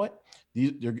says, you know what?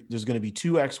 There's going to be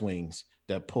 2 X-Wings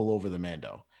that pull over the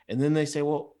Mando. And then they say,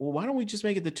 well, why don't we just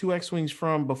make it the 2 X-Wings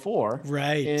from before?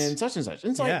 Right. And such and such.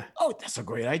 And it's like, oh, that's a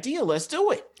great idea. Let's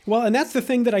do it. Well, and that's the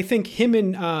thing that I think him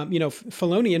and,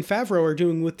 Filoni and Favreau are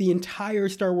doing with the entire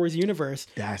Star Wars universe.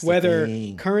 That's whether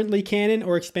currently canon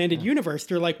or expanded universe.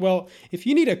 They're like, well, if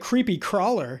you need a creepy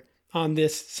crawler on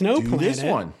this snow planet. This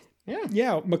one. Yeah.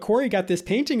 Yeah. McQuarrie got this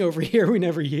painting over here we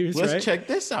never used. Let's check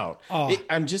this out. Oh.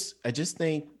 I just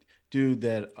think, dude,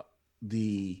 that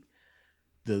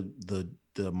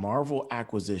the Marvel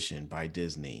acquisition by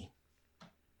Disney,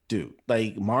 dude,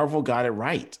 like Marvel got it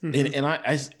right. And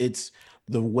it's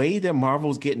the way that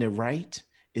Marvel's getting it right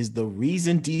is the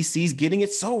reason DC's getting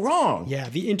it so wrong. Yeah.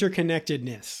 The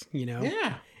interconnectedness,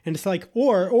 Yeah. And it's like,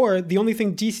 or the only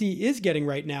thing DC is getting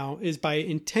right now is by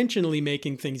intentionally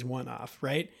making things one-off,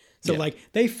 right? So like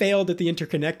they failed at the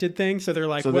interconnected thing. So they're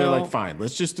like, they're like, fine,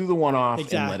 let's just do the one-off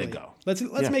and let it go.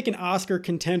 Let's make an Oscar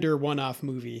contender one-off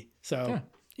movie. So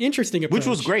interesting approach. Which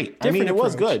was great. It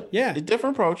was good. Yeah. A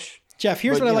different approach. Jeff,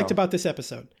 here's what I liked about this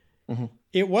episode.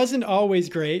 It wasn't always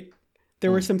great.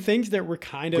 There were some things that were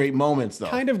kind of great moments though.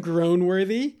 Kind of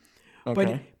groan-worthy.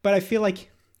 Okay. But I feel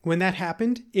like when that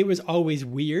happened, it was always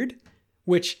weird.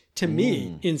 Which to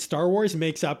me in Star Wars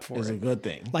makes up for it. It's a good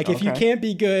thing. Like if you can't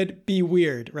be good, be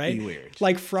weird, right? Be weird.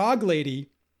 Like Frog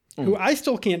Lady, who I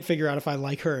still can't figure out if I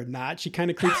like her or not. She kind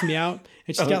of creeps me out.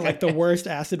 And she's got like the worst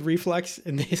acid reflux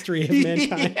in the history of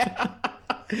mankind.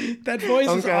 That voice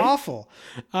is awful.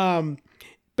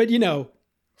 But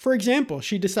for example,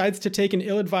 she decides to take an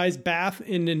ill-advised bath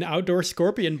in an outdoor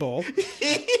scorpion bowl.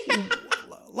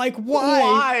 Like,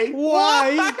 why?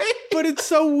 But it's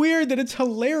so weird that it's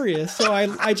hilarious. So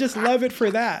I just love it for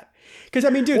that. Because, I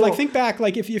mean, dude, like, think back.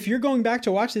 Like, if you're going back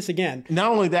to watch this again. Not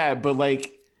only that, but,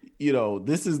 like,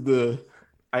 this is the...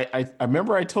 I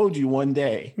remember I told you one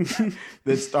day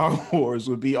that Star Wars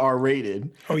would be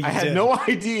R-rated. Oh, you I had no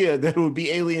idea that it would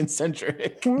be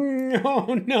alien-centric.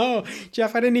 Oh, no.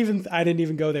 Jeff, I didn't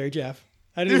even go there, Jeff.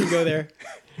 I didn't even go there.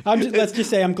 Let's just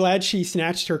say I'm glad she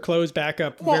snatched her clothes back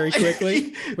up very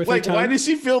quickly with her tongue. Why did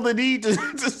she feel the need to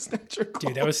snatch her clothes?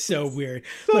 Dude, that was so weird.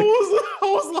 I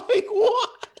was like,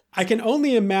 what? I can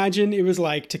only imagine it was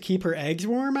like to keep her eggs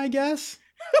warm, I guess.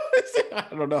 I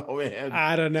don't know, man.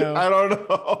 I don't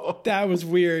know. That was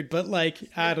weird, but like,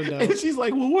 I don't know. And she's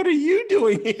like, well, what are you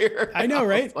doing here? I know,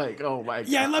 right? I was like, oh my God.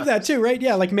 Yeah, I love that too, right?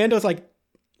 Yeah, like Mando's like,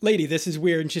 lady, this is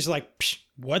weird. And she's like, psh,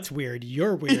 what's weird?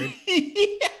 You're weird.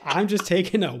 I'm just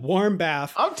taking a warm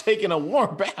bath. I'm taking a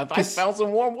warm bath. I found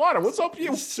some warm water. What's up with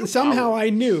you? Somehow I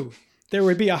knew there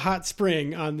would be a hot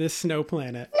spring on this snow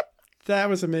planet. That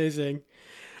was amazing.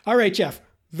 All right, Geoff.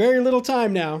 Very little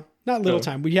time now. Not little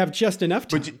time. We have just enough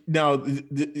time. But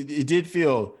it did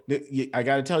feel, I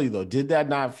got to tell you though, did that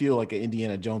not feel like an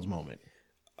Indiana Jones moment?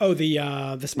 Oh, the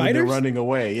spiders? They're running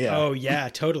away, yeah. Oh, yeah,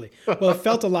 totally. Well, it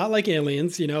felt a lot like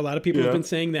Aliens. A lot of people have been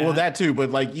saying that. Well, that too,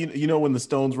 but like, you know when the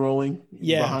stone's rolling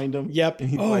behind him? Yep. And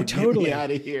he's totally. Get me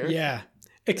out of here. Yeah.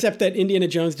 Except that Indiana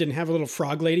Jones didn't have a little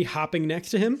frog lady hopping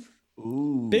next to him.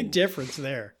 Ooh. Big difference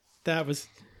there. That was,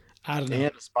 I don't know.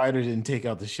 And the spider didn't take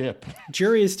out the ship.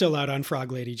 Jury is still out on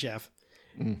Frog Lady, Geoff.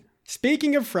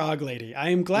 Speaking of Frog Lady, I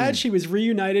am glad she was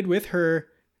reunited with her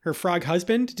frog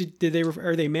husband.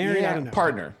 Are they married? Yeah, I don't know.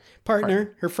 Partner.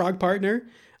 Her frog partner.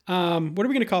 What are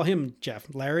we going to call him, Geoff?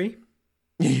 Larry?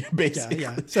 Basically.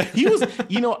 Yeah. So he was,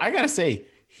 I gotta say,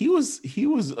 he was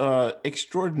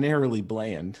extraordinarily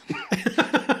bland.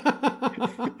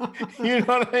 You know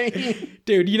what I mean?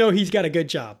 Dude, he's got a good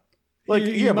job. Like,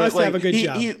 he must have a good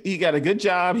job. He got a good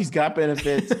job. He's got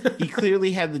benefits. He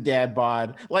clearly had the dad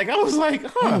bod. Like, I was like,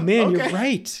 oh man, okay. You're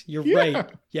right. You're right.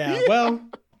 Yeah. Well,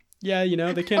 yeah,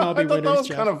 they can't all be winners. That was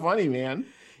Geoff. kind of funny, man.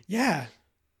 Yeah.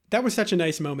 That was such a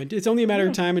nice moment. It's only a matter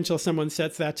of time until someone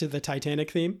sets that to the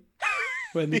Titanic theme.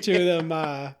 When the two of them,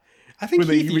 I think when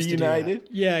Heath they used reunited. To do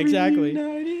that. Yeah, exactly.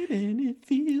 Reunited and it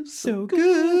feels so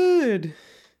good.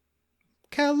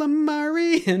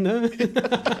 Calamari and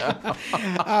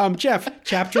Geoff,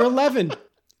 chapter 11,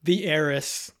 The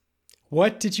Heiress.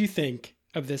 What did you think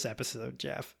of this episode,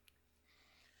 Geoff?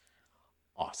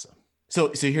 Awesome.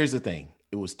 So here's the thing.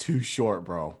 It was too short,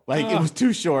 bro. Like it was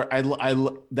too short.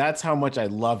 That's how much I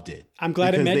loved it. I'm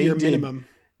glad it met your minimum.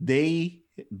 They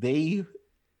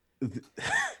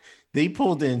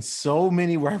pulled in so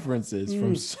many references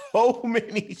from so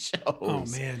many shows. Oh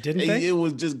man, didn't they? It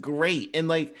was just great. And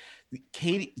like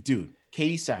Katie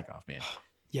Sackhoff, man.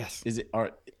 Yes. Is it?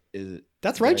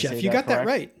 That's right, Geoff. You got that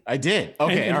right. I did.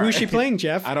 Okay. And who's she playing,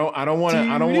 Geoff? I don't want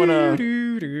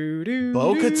to.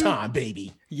 Bo-Katan,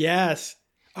 baby. Yes.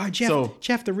 Oh,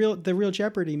 Geoff, the real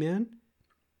Jeopardy, man.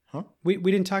 Huh? We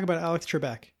didn't talk about Alex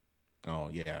Trebek. Oh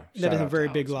yeah. That is a very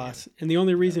big loss, and the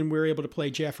only reason we're able to play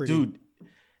Jeopardy, dude.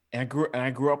 And I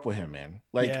grew up with him, man.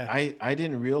 Like I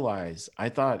didn't realize. I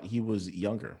thought he was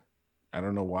younger. I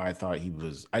don't know why I thought he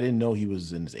was. I didn't know he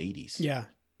was in his 80s. Yeah.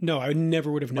 No, I never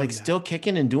would have known. Like still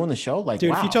kicking and doing the show. Like,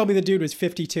 dude, wow. if you told me the dude was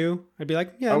 52, I'd be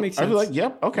like, yeah, that makes sense. I'd be like,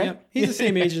 yep, okay. Yep. He's the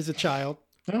same age as a child.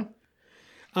 Yeah.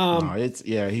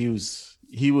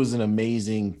 He was an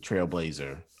amazing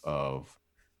trailblazer of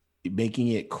making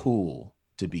it cool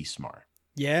to be smart.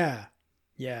 Yeah.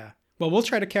 Yeah. Well, we'll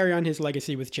try to carry on his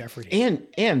legacy with Jeopardy. And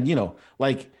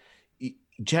like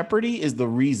Jeopardy is the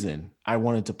reason I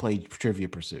wanted to play Trivia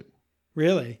Pursuit.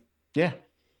 Really? Yeah.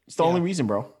 It's the only reason,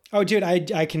 bro. Oh, dude,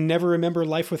 I can never remember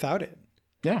life without it.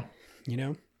 Yeah.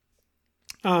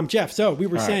 Geoff, so we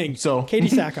were saying, Katie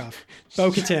Sackhoff,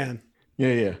 Bo-Katan.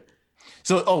 Yeah.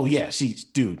 So,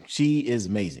 she is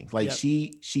amazing. Like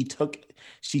she took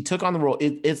on the role.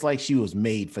 It's like she was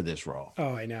made for this role.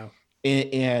 Oh, I know.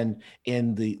 And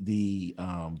the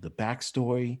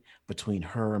backstory between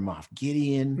her and Moff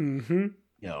Gideon,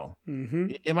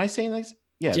 am I saying this?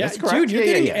 Yeah, that's correct. Dude, you're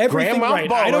getting everything Grandma right.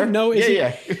 Baller. I don't know.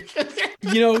 Yeah.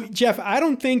 Geoff, I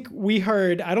don't think we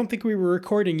were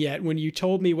recording yet when you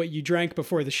told me what you drank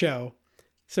before the show.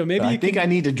 So maybe I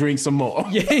need to drink some more.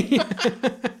 Yeah.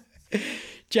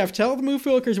 Geoff, tell the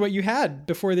Moofilkers what you had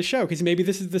before the show, because maybe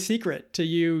this is the secret to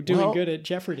you doing good at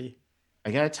Jeopardy.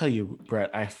 I gotta tell you, Brett,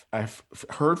 I've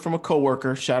heard from a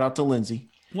coworker. Shout out to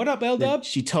Lindsay. What up, L-Dub?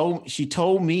 She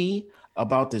told me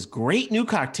about this great new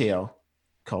cocktail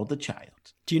called The Child.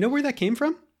 Do you know where that came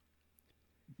from?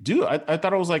 Dude, I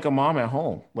thought it was like a mom at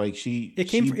home. Like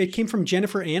it came from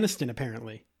Jennifer Aniston,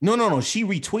 apparently. No. She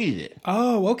retweeted it.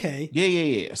 Oh, okay.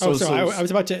 Yeah. So I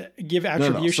was about to give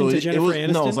attribution to Jennifer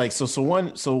Aniston. No, it was like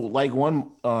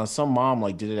some mom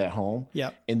like did it at home.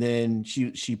 Yeah. And then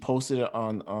she posted it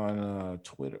on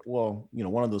Twitter. Well,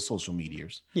 one of those social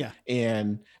medias. Yeah.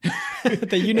 And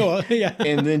yeah.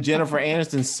 And then Jennifer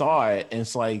Aniston saw it and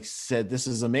it's like said, "This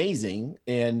is amazing."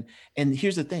 And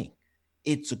here's the thing,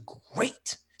 it's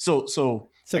great. So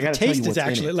the taste is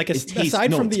actually like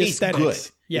aside from the aesthetics.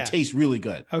 Good. Yeah. It tastes really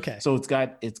good. Okay. So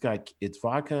it's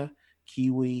vodka,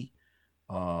 kiwi,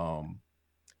 and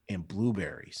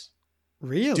blueberries.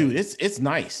 Really? Dude, it's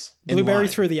nice.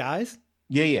 Blueberries for the eyes?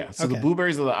 Yeah. So the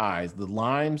blueberries are the eyes, the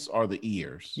limes are the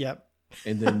ears. Yep.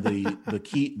 And then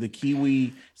the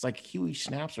kiwi, it's like kiwi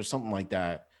schnapps or something like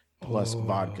that, plus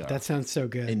vodka. That sounds so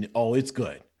good. And it's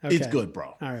good. Okay. It's good,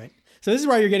 bro. All right. So this is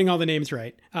why you're getting all the names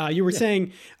right. You were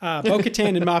saying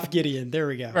Bo-Katan and Moff Gideon. There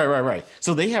we go. Right.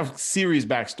 So they have serious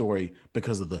backstory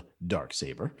because of the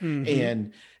Darksaber.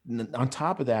 Mm-hmm. And on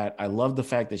top of that, I love the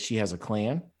fact that she has a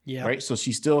clan. Yeah. Right. So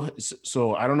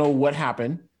so I don't know what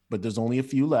happened, but there's only a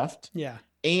few left. Yeah.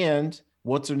 And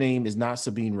what's her name is not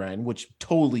Sabine Wren, which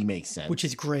totally makes sense. Which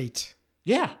is great.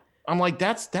 Yeah. I'm like,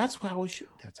 that's how it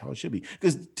should be.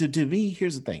 Because to me,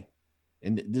 here's the thing.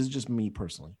 And this is just me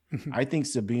personally. I think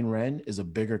Sabine Wren is a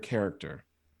bigger character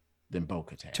than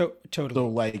Bo-Katan. Totally. So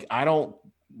like, I don't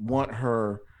want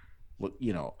her,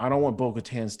 I don't want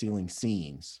Bo-Katan stealing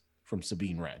scenes from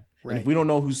Sabine Wren. Right. And if we don't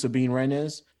know who Sabine Wren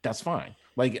is, that's fine.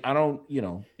 Like, I don't,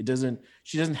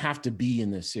 she doesn't have to be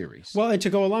in this series. Well, and to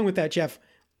go along with that, Geoff,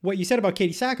 what you said about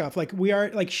Katie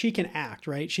Sackhoff, she can act,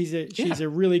 right? She's a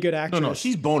really good actress. No,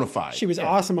 she's bona fide. She was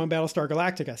awesome on Battlestar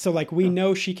Galactica. So we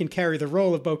know she can carry the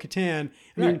role of Bo-Katan.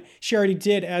 I mean, she already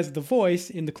did as the voice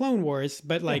in the Clone Wars,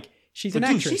 but she's an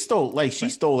actress. She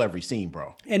stole every scene,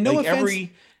 bro. And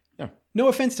no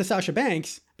offense to Sasha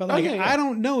Banks, but I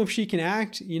don't know if she can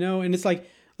act, and it's like,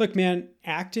 look, man,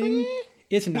 acting,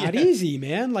 it's not easy,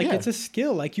 man. It's a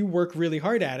skill. You work really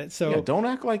hard at it. So don't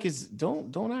act like it's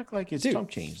jump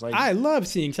change. I love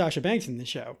seeing Sasha Banks in the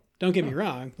show. Don't get me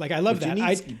wrong. I love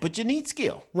that. But you need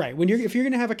skill. Right. If you're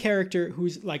going to have a character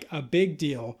who's a big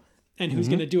deal and who's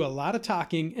going to do a lot of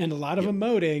talking and a lot of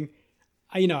emoting,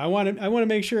 I want to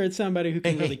make sure it's somebody who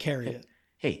can really carry it.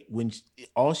 Hey, when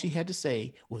all she had to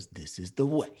say was, "This is the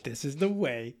way." This is the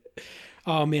way.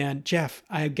 Oh man, Geoff,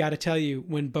 I've got to tell you,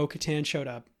 when Bo-Katan showed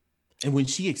up, and when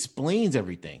she explains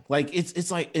everything, it's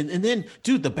like, and then,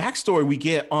 dude, the backstory we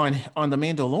get on the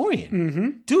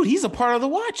Mandalorian, dude, he's a part of the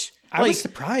Watch. I was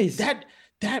surprised.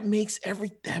 That makes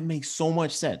so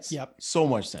much sense. Yep, so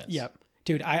much sense. Yep,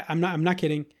 dude, I'm not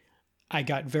kidding. I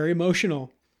got very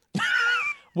emotional.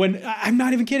 When I'm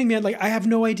not even kidding, man. I have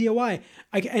no idea why.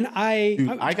 I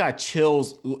got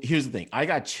chills. Here's the thing. I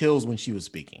got chills when she was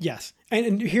speaking. Yes.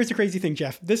 And here's the crazy thing,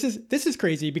 Geoff. This is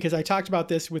crazy because I talked about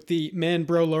this with the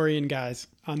Mandalorian guys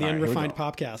on the Unrefined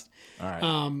podcast. All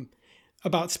right.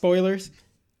 About spoilers.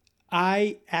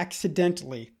 I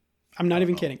accidentally, I'm not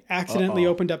even kidding,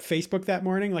 opened up Facebook that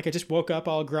morning. I just woke up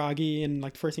all groggy and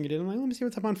the first thing I did, I'm like, let me see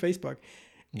what's up on Facebook.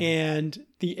 And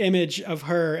the image of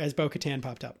her as Bo-Katan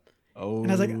popped up. Oh.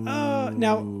 And I was like, oh,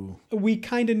 now we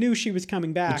kind of knew she was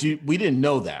coming back. But we didn't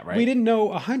know that, right? We didn't know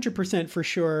 100% for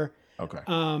sure. Okay.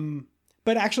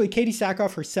 But actually, Katie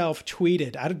Sackhoff herself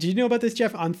tweeted. Do you know about this,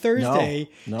 Geoff? On Thursday,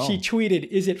 No. She tweeted,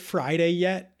 "Is it Friday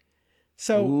yet?"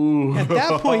 So at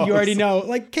that point, you already know,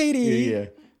 Katie,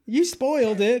 you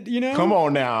spoiled it, Come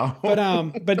on now.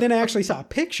 But then I actually saw a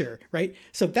picture, right?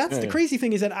 So that's the crazy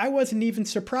thing, is that I wasn't even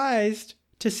surprised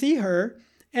to see her.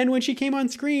 And when she came on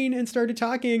screen and started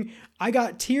talking, I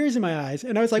got tears in my eyes.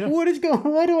 And I was like, what is going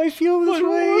on? Why do I feel this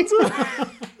way?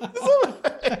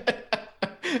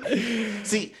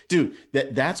 See, dude,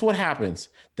 that's what happens.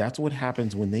 That's what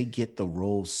happens when they get the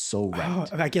roles so right.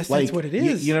 Oh, I guess that's what it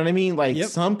is. You know what I mean?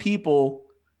 Some people,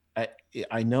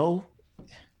 I know,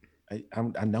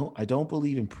 I don't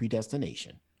believe in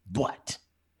predestination, but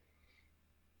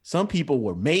some people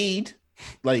were made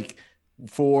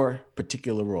for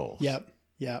particular roles. Yep.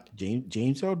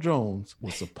 James Earl Jones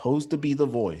was supposed to be the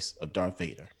voice of Darth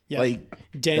Vader. Yep.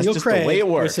 Daniel Craig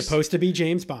was supposed to be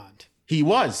James Bond. He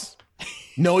was.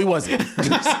 No, he wasn't.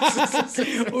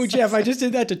 Oh, Geoff, I just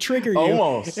did that to trigger you.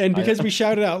 Almost. And because we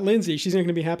shouted out Lindsay, she's not going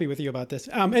to be happy with you about this.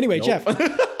 Anyway, nope. Geoff,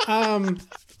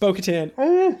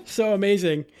 Bo-Katan, so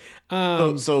amazing.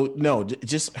 No,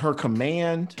 just her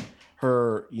command,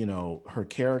 her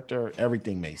character,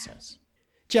 everything made sense.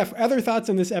 Geoff, other thoughts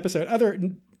on this episode? Other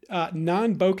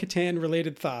non-Bo-Katan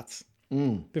related thoughts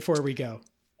before we go?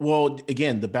 Well,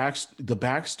 again, the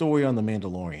backstory on the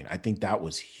Mandalorian, I think that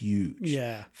was huge.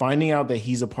 Yeah, finding out that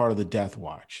he's a part of the Death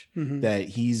Watch, that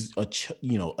he's a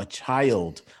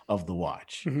child of the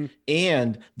Watch,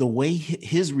 and the way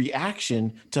his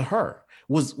reaction to her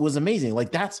was amazing.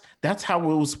 That's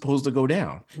how it was supposed to go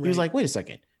down. Right. He was like, "Wait a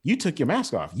second, you took your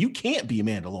mask off. You can't be a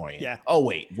Mandalorian." Yeah. Oh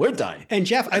wait, we're done. And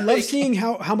Geoff, I love seeing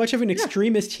how much of an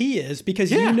extremist he is, because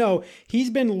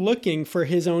he's been looking for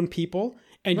his own people.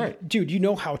 And dude, you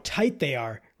know how tight they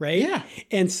are, right? Yeah.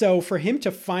 And so for him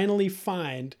to finally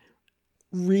find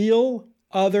real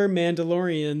other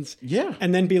Mandalorians,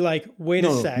 and then be like, wait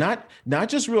a sec. Not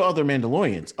just real other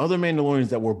Mandalorians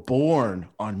that were born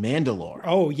on Mandalore.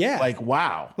 Oh yeah.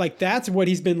 Wow. That's what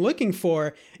he's been looking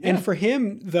for. Yeah. And for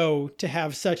him, though, to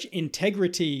have such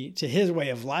integrity to his way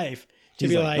of life, to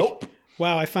be like, nope.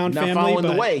 Wow, I found not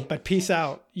family, but peace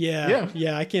out. Yeah.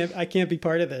 I can't be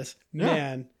part of this. Yeah.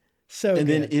 Man. So and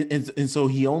good. Then so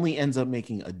he only ends up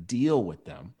making a deal with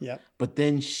them. Yep. But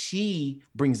then she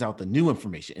brings out the new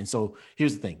information. And so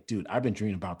here's the thing, dude, I've been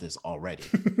dreaming about this already.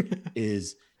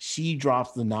 Is she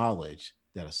drops the knowledge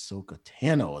that Ahsoka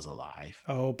Tano is alive.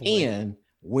 Oh boy. And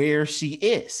where she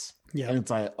is. Yeah. And it's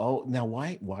like, oh, now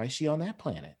why is she on that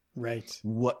planet? Right.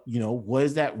 What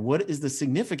is that? What is the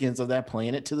significance of that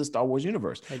planet to the Star Wars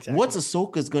universe? Exactly. What's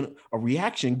Ahsoka's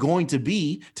reaction going to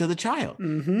be to the child?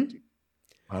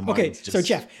 Okay, so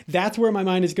Geoff, that's where my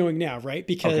mind is going now, right?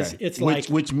 Because it's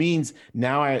which means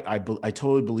now I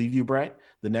totally believe you, Brett.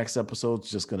 The next episode's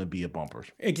just going to be a bumper.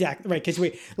 Exactly right,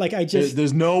 because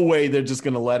there's no way they're just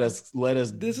going to let us.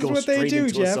 This is what they do,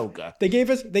 Geoff. Ahsoka. They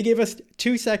gave us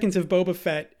 2 seconds of Boba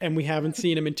Fett, and we haven't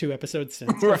seen him in 2 episodes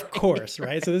since. Right. Of course,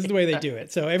 right? So this is the way they do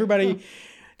it. So everybody,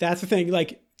 that's the thing.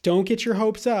 Like, don't get your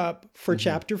hopes up for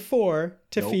Chapter 4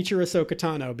 to feature Ahsoka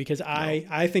Tano, because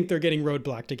I think they're getting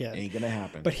roadblocked again. Ain't gonna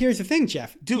happen. But here's the thing,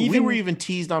 Geoff. Dude, we were even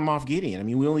teased on Moff Gideon. I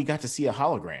mean, we only got to see a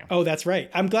hologram. Oh, that's right.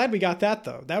 I'm glad we got that,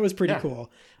 though. That was pretty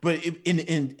cool. But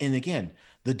and again,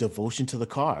 the devotion to the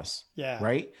cause. Yeah.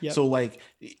 Right? Yep. So like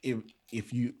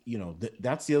if you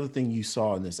that's the other thing you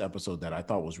saw in this episode that I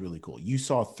thought was really cool. You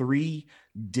saw 3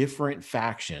 different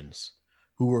factions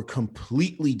who were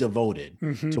completely devoted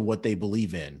to what they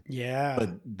believe in. Yeah. But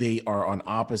they are on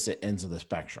opposite ends of the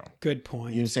spectrum. Good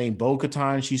point. You're saying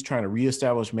Bo-Katan, she's trying to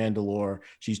reestablish Mandalore.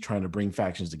 She's trying to bring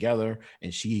factions together,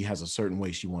 and she has a certain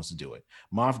way she wants to do it.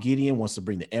 Moff Gideon wants to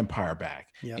bring the Empire back,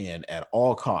 and at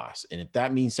all costs. And if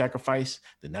that means sacrifice,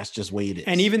 then that's just the way it is.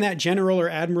 And even that general or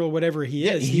admiral, whatever he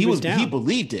is, he was down. He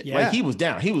believed it. Yeah. Like, he was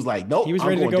down. He was like, nope, he was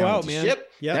ready to go out, man.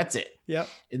 Ship. Yep. That's it. Yep.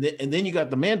 And then you got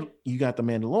the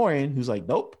Mandalorian, who's like,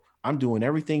 nope, I'm doing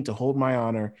everything to hold my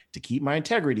honor, to keep my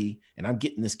integrity, and I'm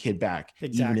getting this kid back,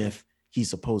 even if he's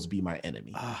supposed to be my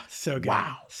enemy. So good.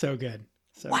 Wow. So good.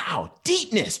 Wow.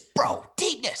 Deepness, bro.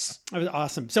 Deepness. That was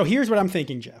awesome. So here's what I'm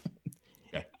thinking, Geoff.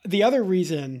 Okay. The other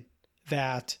reason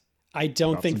that I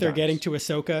don't think they're getting to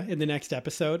Ahsoka in the next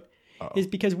episode is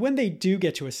because when they do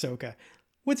get to Ahsoka,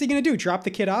 what's he going to do? Drop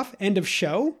the kid off? End of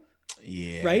show?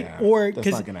 Yeah. Right? Or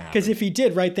because if he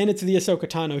did, right, then it's the Ahsoka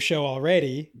Tano show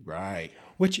already. Right.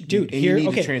 Which, dude, you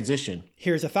need to transition.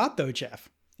 Here's a thought, though, Geoff.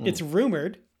 It's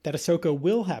rumored that Ahsoka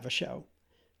will have a show.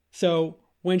 So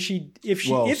when she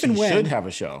should have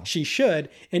a show. She should.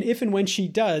 And if and when she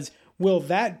does, will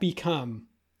that become,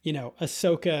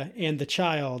 Ahsoka and the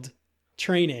child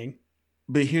training?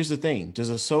 But here's the thing. Does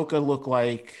Ahsoka look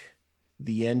like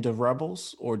the end of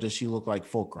Rebels, or does she look like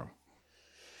Fulcrum?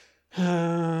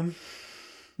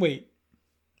 Wait.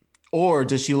 Or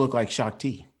does she look like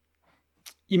Shakti?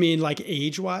 You mean like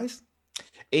age-wise?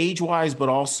 Age-wise, but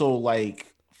also like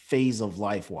phase of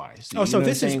life-wise. Oh, so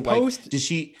this is post. Like,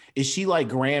 is she like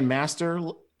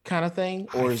Grandmaster kind of thing,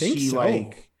 or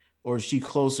is she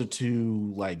closer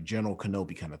to like General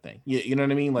Kenobi kind of thing? You know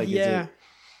what I mean? Like,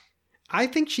 I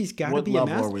think she's got to be a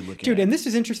master, dude. And this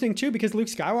is interesting too because Luke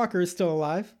Skywalker is still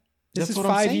alive. This is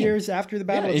 5 years after the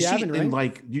Battle of Yavin, right? And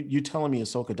like you telling me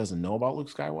Ahsoka doesn't know about Luke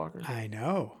Skywalker? I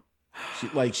know.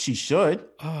 She should.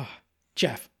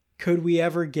 Geoff, could we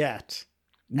ever get?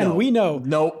 No, and we know.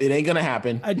 No, it ain't gonna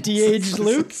happen. A de-aged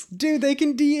Luke, dude. They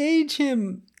can de-age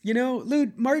him.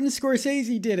 Luke Martin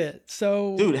Scorsese did it.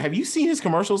 So, dude, have you seen his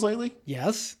commercials lately?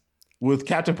 Yes. With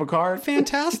Captain Picard.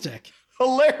 Fantastic.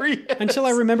 Hilarious. Until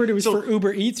I remembered it was for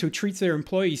Uber Eats, who treats their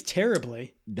employees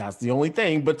terribly. That's the only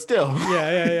thing, but still.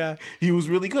 Yeah. He was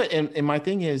really good. And my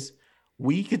thing is,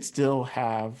 we could still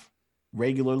have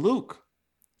regular Luke.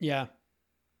 Yeah.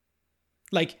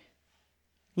 Like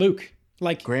Luke.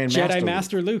 Like Jedi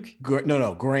Master Luke.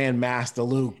 No, Grandmaster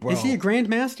Luke, bro. Is he a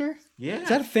Grandmaster? Yeah. Is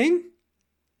that a thing?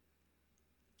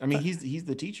 I mean, he's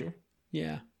the teacher.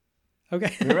 Yeah.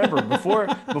 Okay. Remember,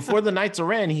 before the Knights of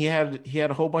Ren, he had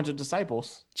a whole bunch of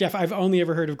disciples. Geoff, I've only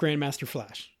ever heard of Grandmaster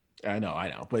Flash. I know,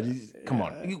 but come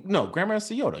on.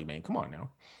 Grandmaster Yoda, man. Come on now.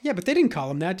 Yeah, but they didn't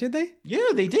call him that, did they? Yeah,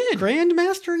 they did.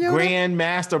 Grandmaster Yoda?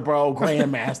 Grandmaster, bro.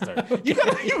 Grandmaster. Okay.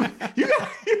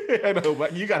 I know,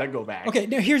 but you gotta go back. Okay,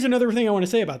 now here's another thing I want to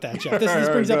say about that, Geoff. This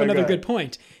brings up another good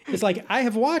point. It's like, I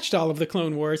have watched all of the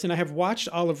Clone Wars and I have watched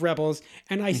all of Rebels,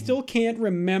 and I still can't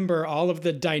remember all of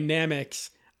the dynamics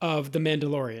of the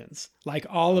Mandalorians. Like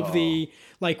all of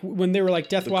like when they were like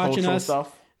Death Watching Us.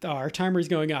 Stuff. Our timer's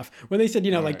going off. When they said,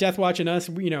 like Death Watching Us,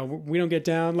 we don't get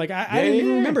down. Like I didn't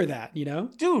even remember that,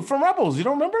 Dude, from Rebels, you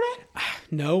don't remember that?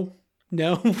 No.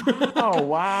 Oh,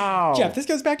 wow. Geoff, this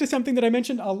goes back to something that I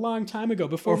mentioned a long time ago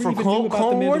before we even knew about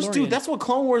Clone the Wars, dude. That's what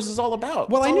Clone Wars is all about.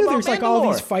 Well, I knew there's like all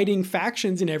these fighting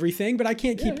factions and everything, but I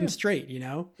can't keep them straight,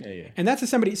 Yeah. And that's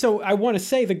somebody. So I want to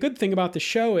say the good thing about the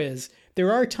show is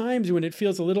there are times when it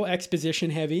feels a little exposition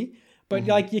heavy, but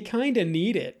like you kind of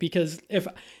need it, because if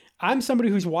I'm somebody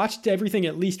who's watched everything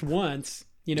at least once,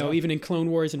 even in Clone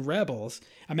Wars and Rebels,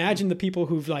 imagine the people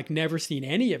who've like never seen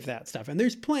any of that stuff. And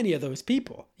there's plenty of those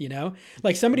people,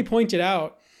 like somebody pointed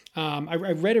out, I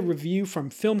read a review from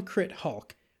Film Crit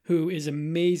Hulk, who is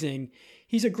amazing.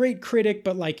 he's a great critic,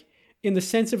 but like in the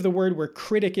sense of the word where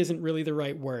critic isn't really the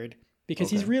right word, because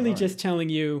he's really just telling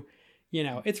you, you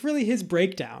know, it's really his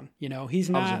breakdown. You know, he's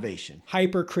not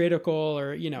hypercritical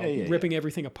or, you know, ripping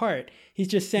everything apart. He's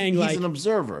just saying he's an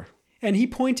observer. And he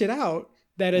pointed out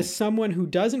that as someone who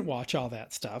doesn't watch all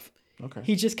that stuff,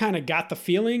 he just kind of got the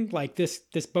feeling like this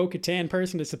Bo-Katan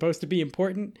person is supposed to be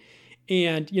important.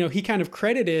 And, you know, he kind of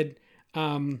credited,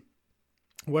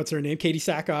 what's her name? Katie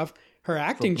Sackhoff, her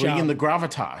acting job. Bringing the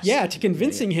gravitas. Yeah, to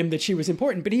convincing him that she was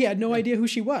important. But he had no idea who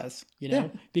she was, you know,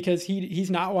 because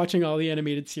he's not watching all the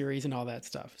animated series and all that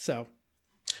stuff. So.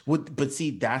 But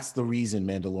see, that's the reason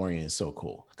Mandalorian is so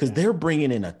cool. Because they're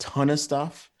bringing in a ton of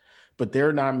stuff, but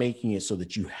they're not making it so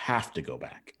that you have to go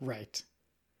back. Right.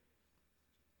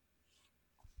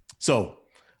 So,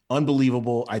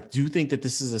 unbelievable. I do think that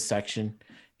this is a section.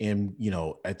 And, you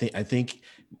know, I think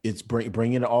it's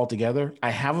bringing it all together. I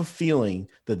have a feeling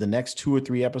that the next 2 or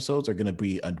 3 episodes are going to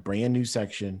be a brand new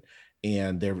section,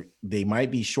 and they might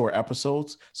be short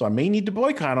episodes. So I may need to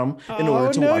boycott them in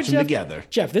order to watch them together.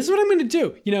 Jeff, this is what I'm going to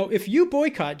do. You know, if you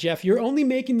boycott, Jeff, you're only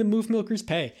making the Moof Milkers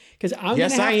pay, because I'm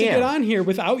going to have to get on here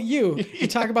without you to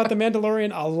talk about The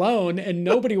Mandalorian alone, and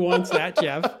nobody wants that,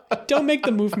 Jeff. Don't make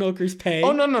the Moof Milkers pay.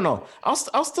 Oh, no.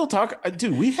 I'll still talk.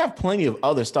 Dude, we have plenty of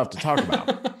other stuff to talk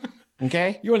about.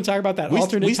 Okay? You want to talk about that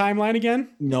alternate timeline again?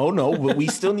 No, but we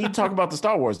still need to talk about the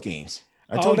Star Wars games.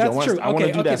 I told you I want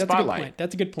to do that spotlight.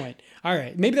 That's a good point. All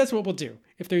right, maybe that's what we'll do.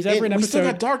 If there's ever an episode,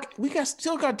 we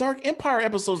still got Dark Empire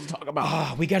episodes to talk about.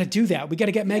 Oh, we got to do that. We got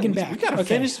to get Megan back. We got to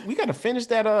finish. We got to finish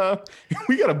that.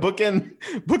 We got to book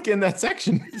in that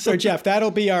section. So Jeff,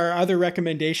 that'll be our other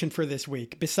recommendation for this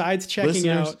week. Besides checking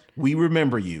out, we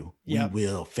remember you. Yep. We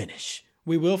will finish.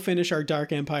 We will finish our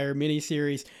Dark Empire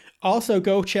miniseries. Also,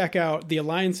 go check out the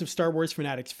Alliance of Star Wars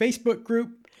Fanatics Facebook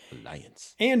group.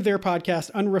 Alliance. And their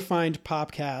podcast, Unrefined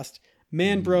Popcast,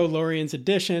 Mandalorian's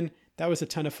Edition. That was a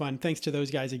ton of fun. Thanks to those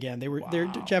guys again.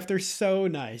 Jeff, they're so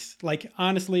nice. Like,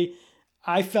 honestly,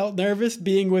 I felt nervous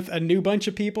being with a new bunch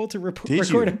of people to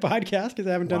record a podcast because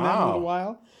I haven't done that in a little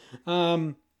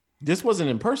while. This wasn't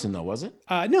in person though, was it?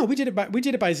 No, we did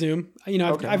it by Zoom. You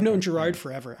know, I've known Gerard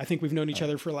forever. I think we've known each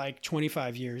other for like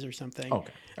 25 years or something.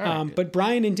 Okay. Right, but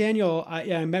Brian and Daniel,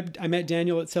 I met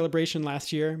Daniel at Celebration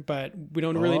last year, but we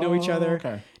don't really know each other.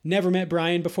 Okay. Never met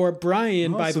Brian before.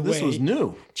 Brian, by the way, this was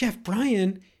new. Jeff,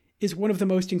 Brian is one of the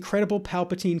most incredible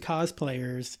Palpatine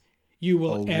cosplayers you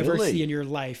will ever see in your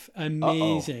life.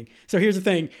 Amazing. So here's the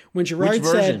thing: when Gerard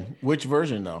said, "Which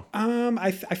version though?"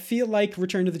 I feel like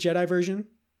Return to the Jedi version.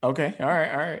 Okay. All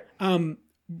right.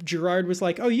 Gerard was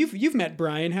like, "Oh, you've met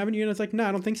Brian, haven't you?" And I was like, "No,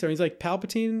 I don't think so." And he's like,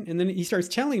 "Palpatine," and then he starts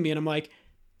telling me, and I'm like,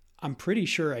 "I'm pretty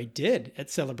sure I did at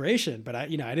Celebration, but I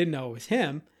didn't know it was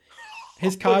him."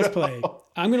 His cosplay. No.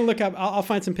 I'm gonna look up. I'll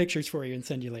find some pictures for you and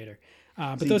send you later.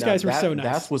 But those guys were so nice.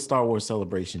 That's what Star Wars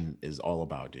Celebration is all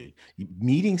about, dude.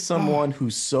 Meeting someone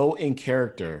who's so in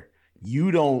character,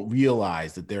 you don't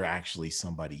realize that they're actually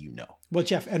somebody you know. Well,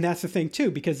 Jeff, and that's the thing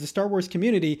too, because the Star Wars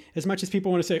community, as much as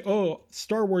people want to say, "Oh,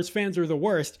 Star Wars fans are the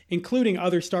worst," including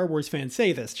other Star Wars fans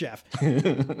say this, Jeff.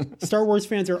 Star Wars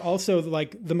fans are also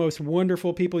like the most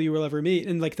wonderful people you will ever meet.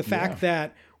 And like the fact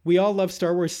that we all love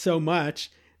Star Wars so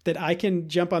much that I can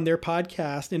jump on their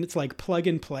podcast and it's like plug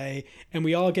and play and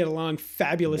we all get along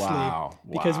fabulously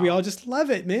because we all just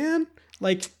love it, man.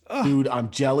 Like, dude,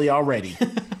 I'm jelly already.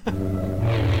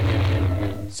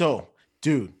 So,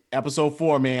 dude, episode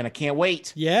 4, man, I can't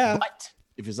wait. Yeah. But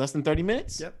if it's less than 30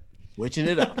 minutes, switching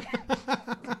it up.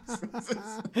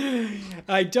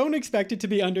 I don't expect it to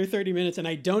be under 30 minutes, and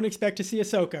I don't expect to see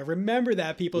Ahsoka. Remember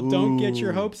that, people. Don't get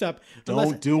your hopes up.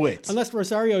 Don't do it. Unless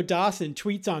Rosario Dawson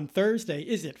tweets on Thursday.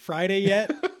 Is it Friday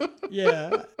yet?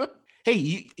 Yeah.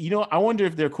 Hey, you know, I wonder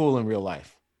if they're cool in real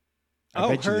life.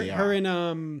 Her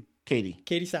and Katie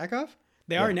Sackhoff?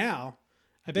 They are now.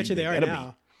 I bet you they are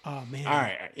now. Oh, man. All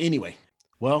right. Anyway,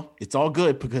 well, it's all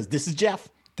good because this is Geoff.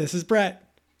 This is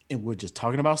Brett. And we're just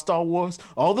talking about Star Wars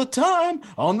all the time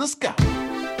on the sky.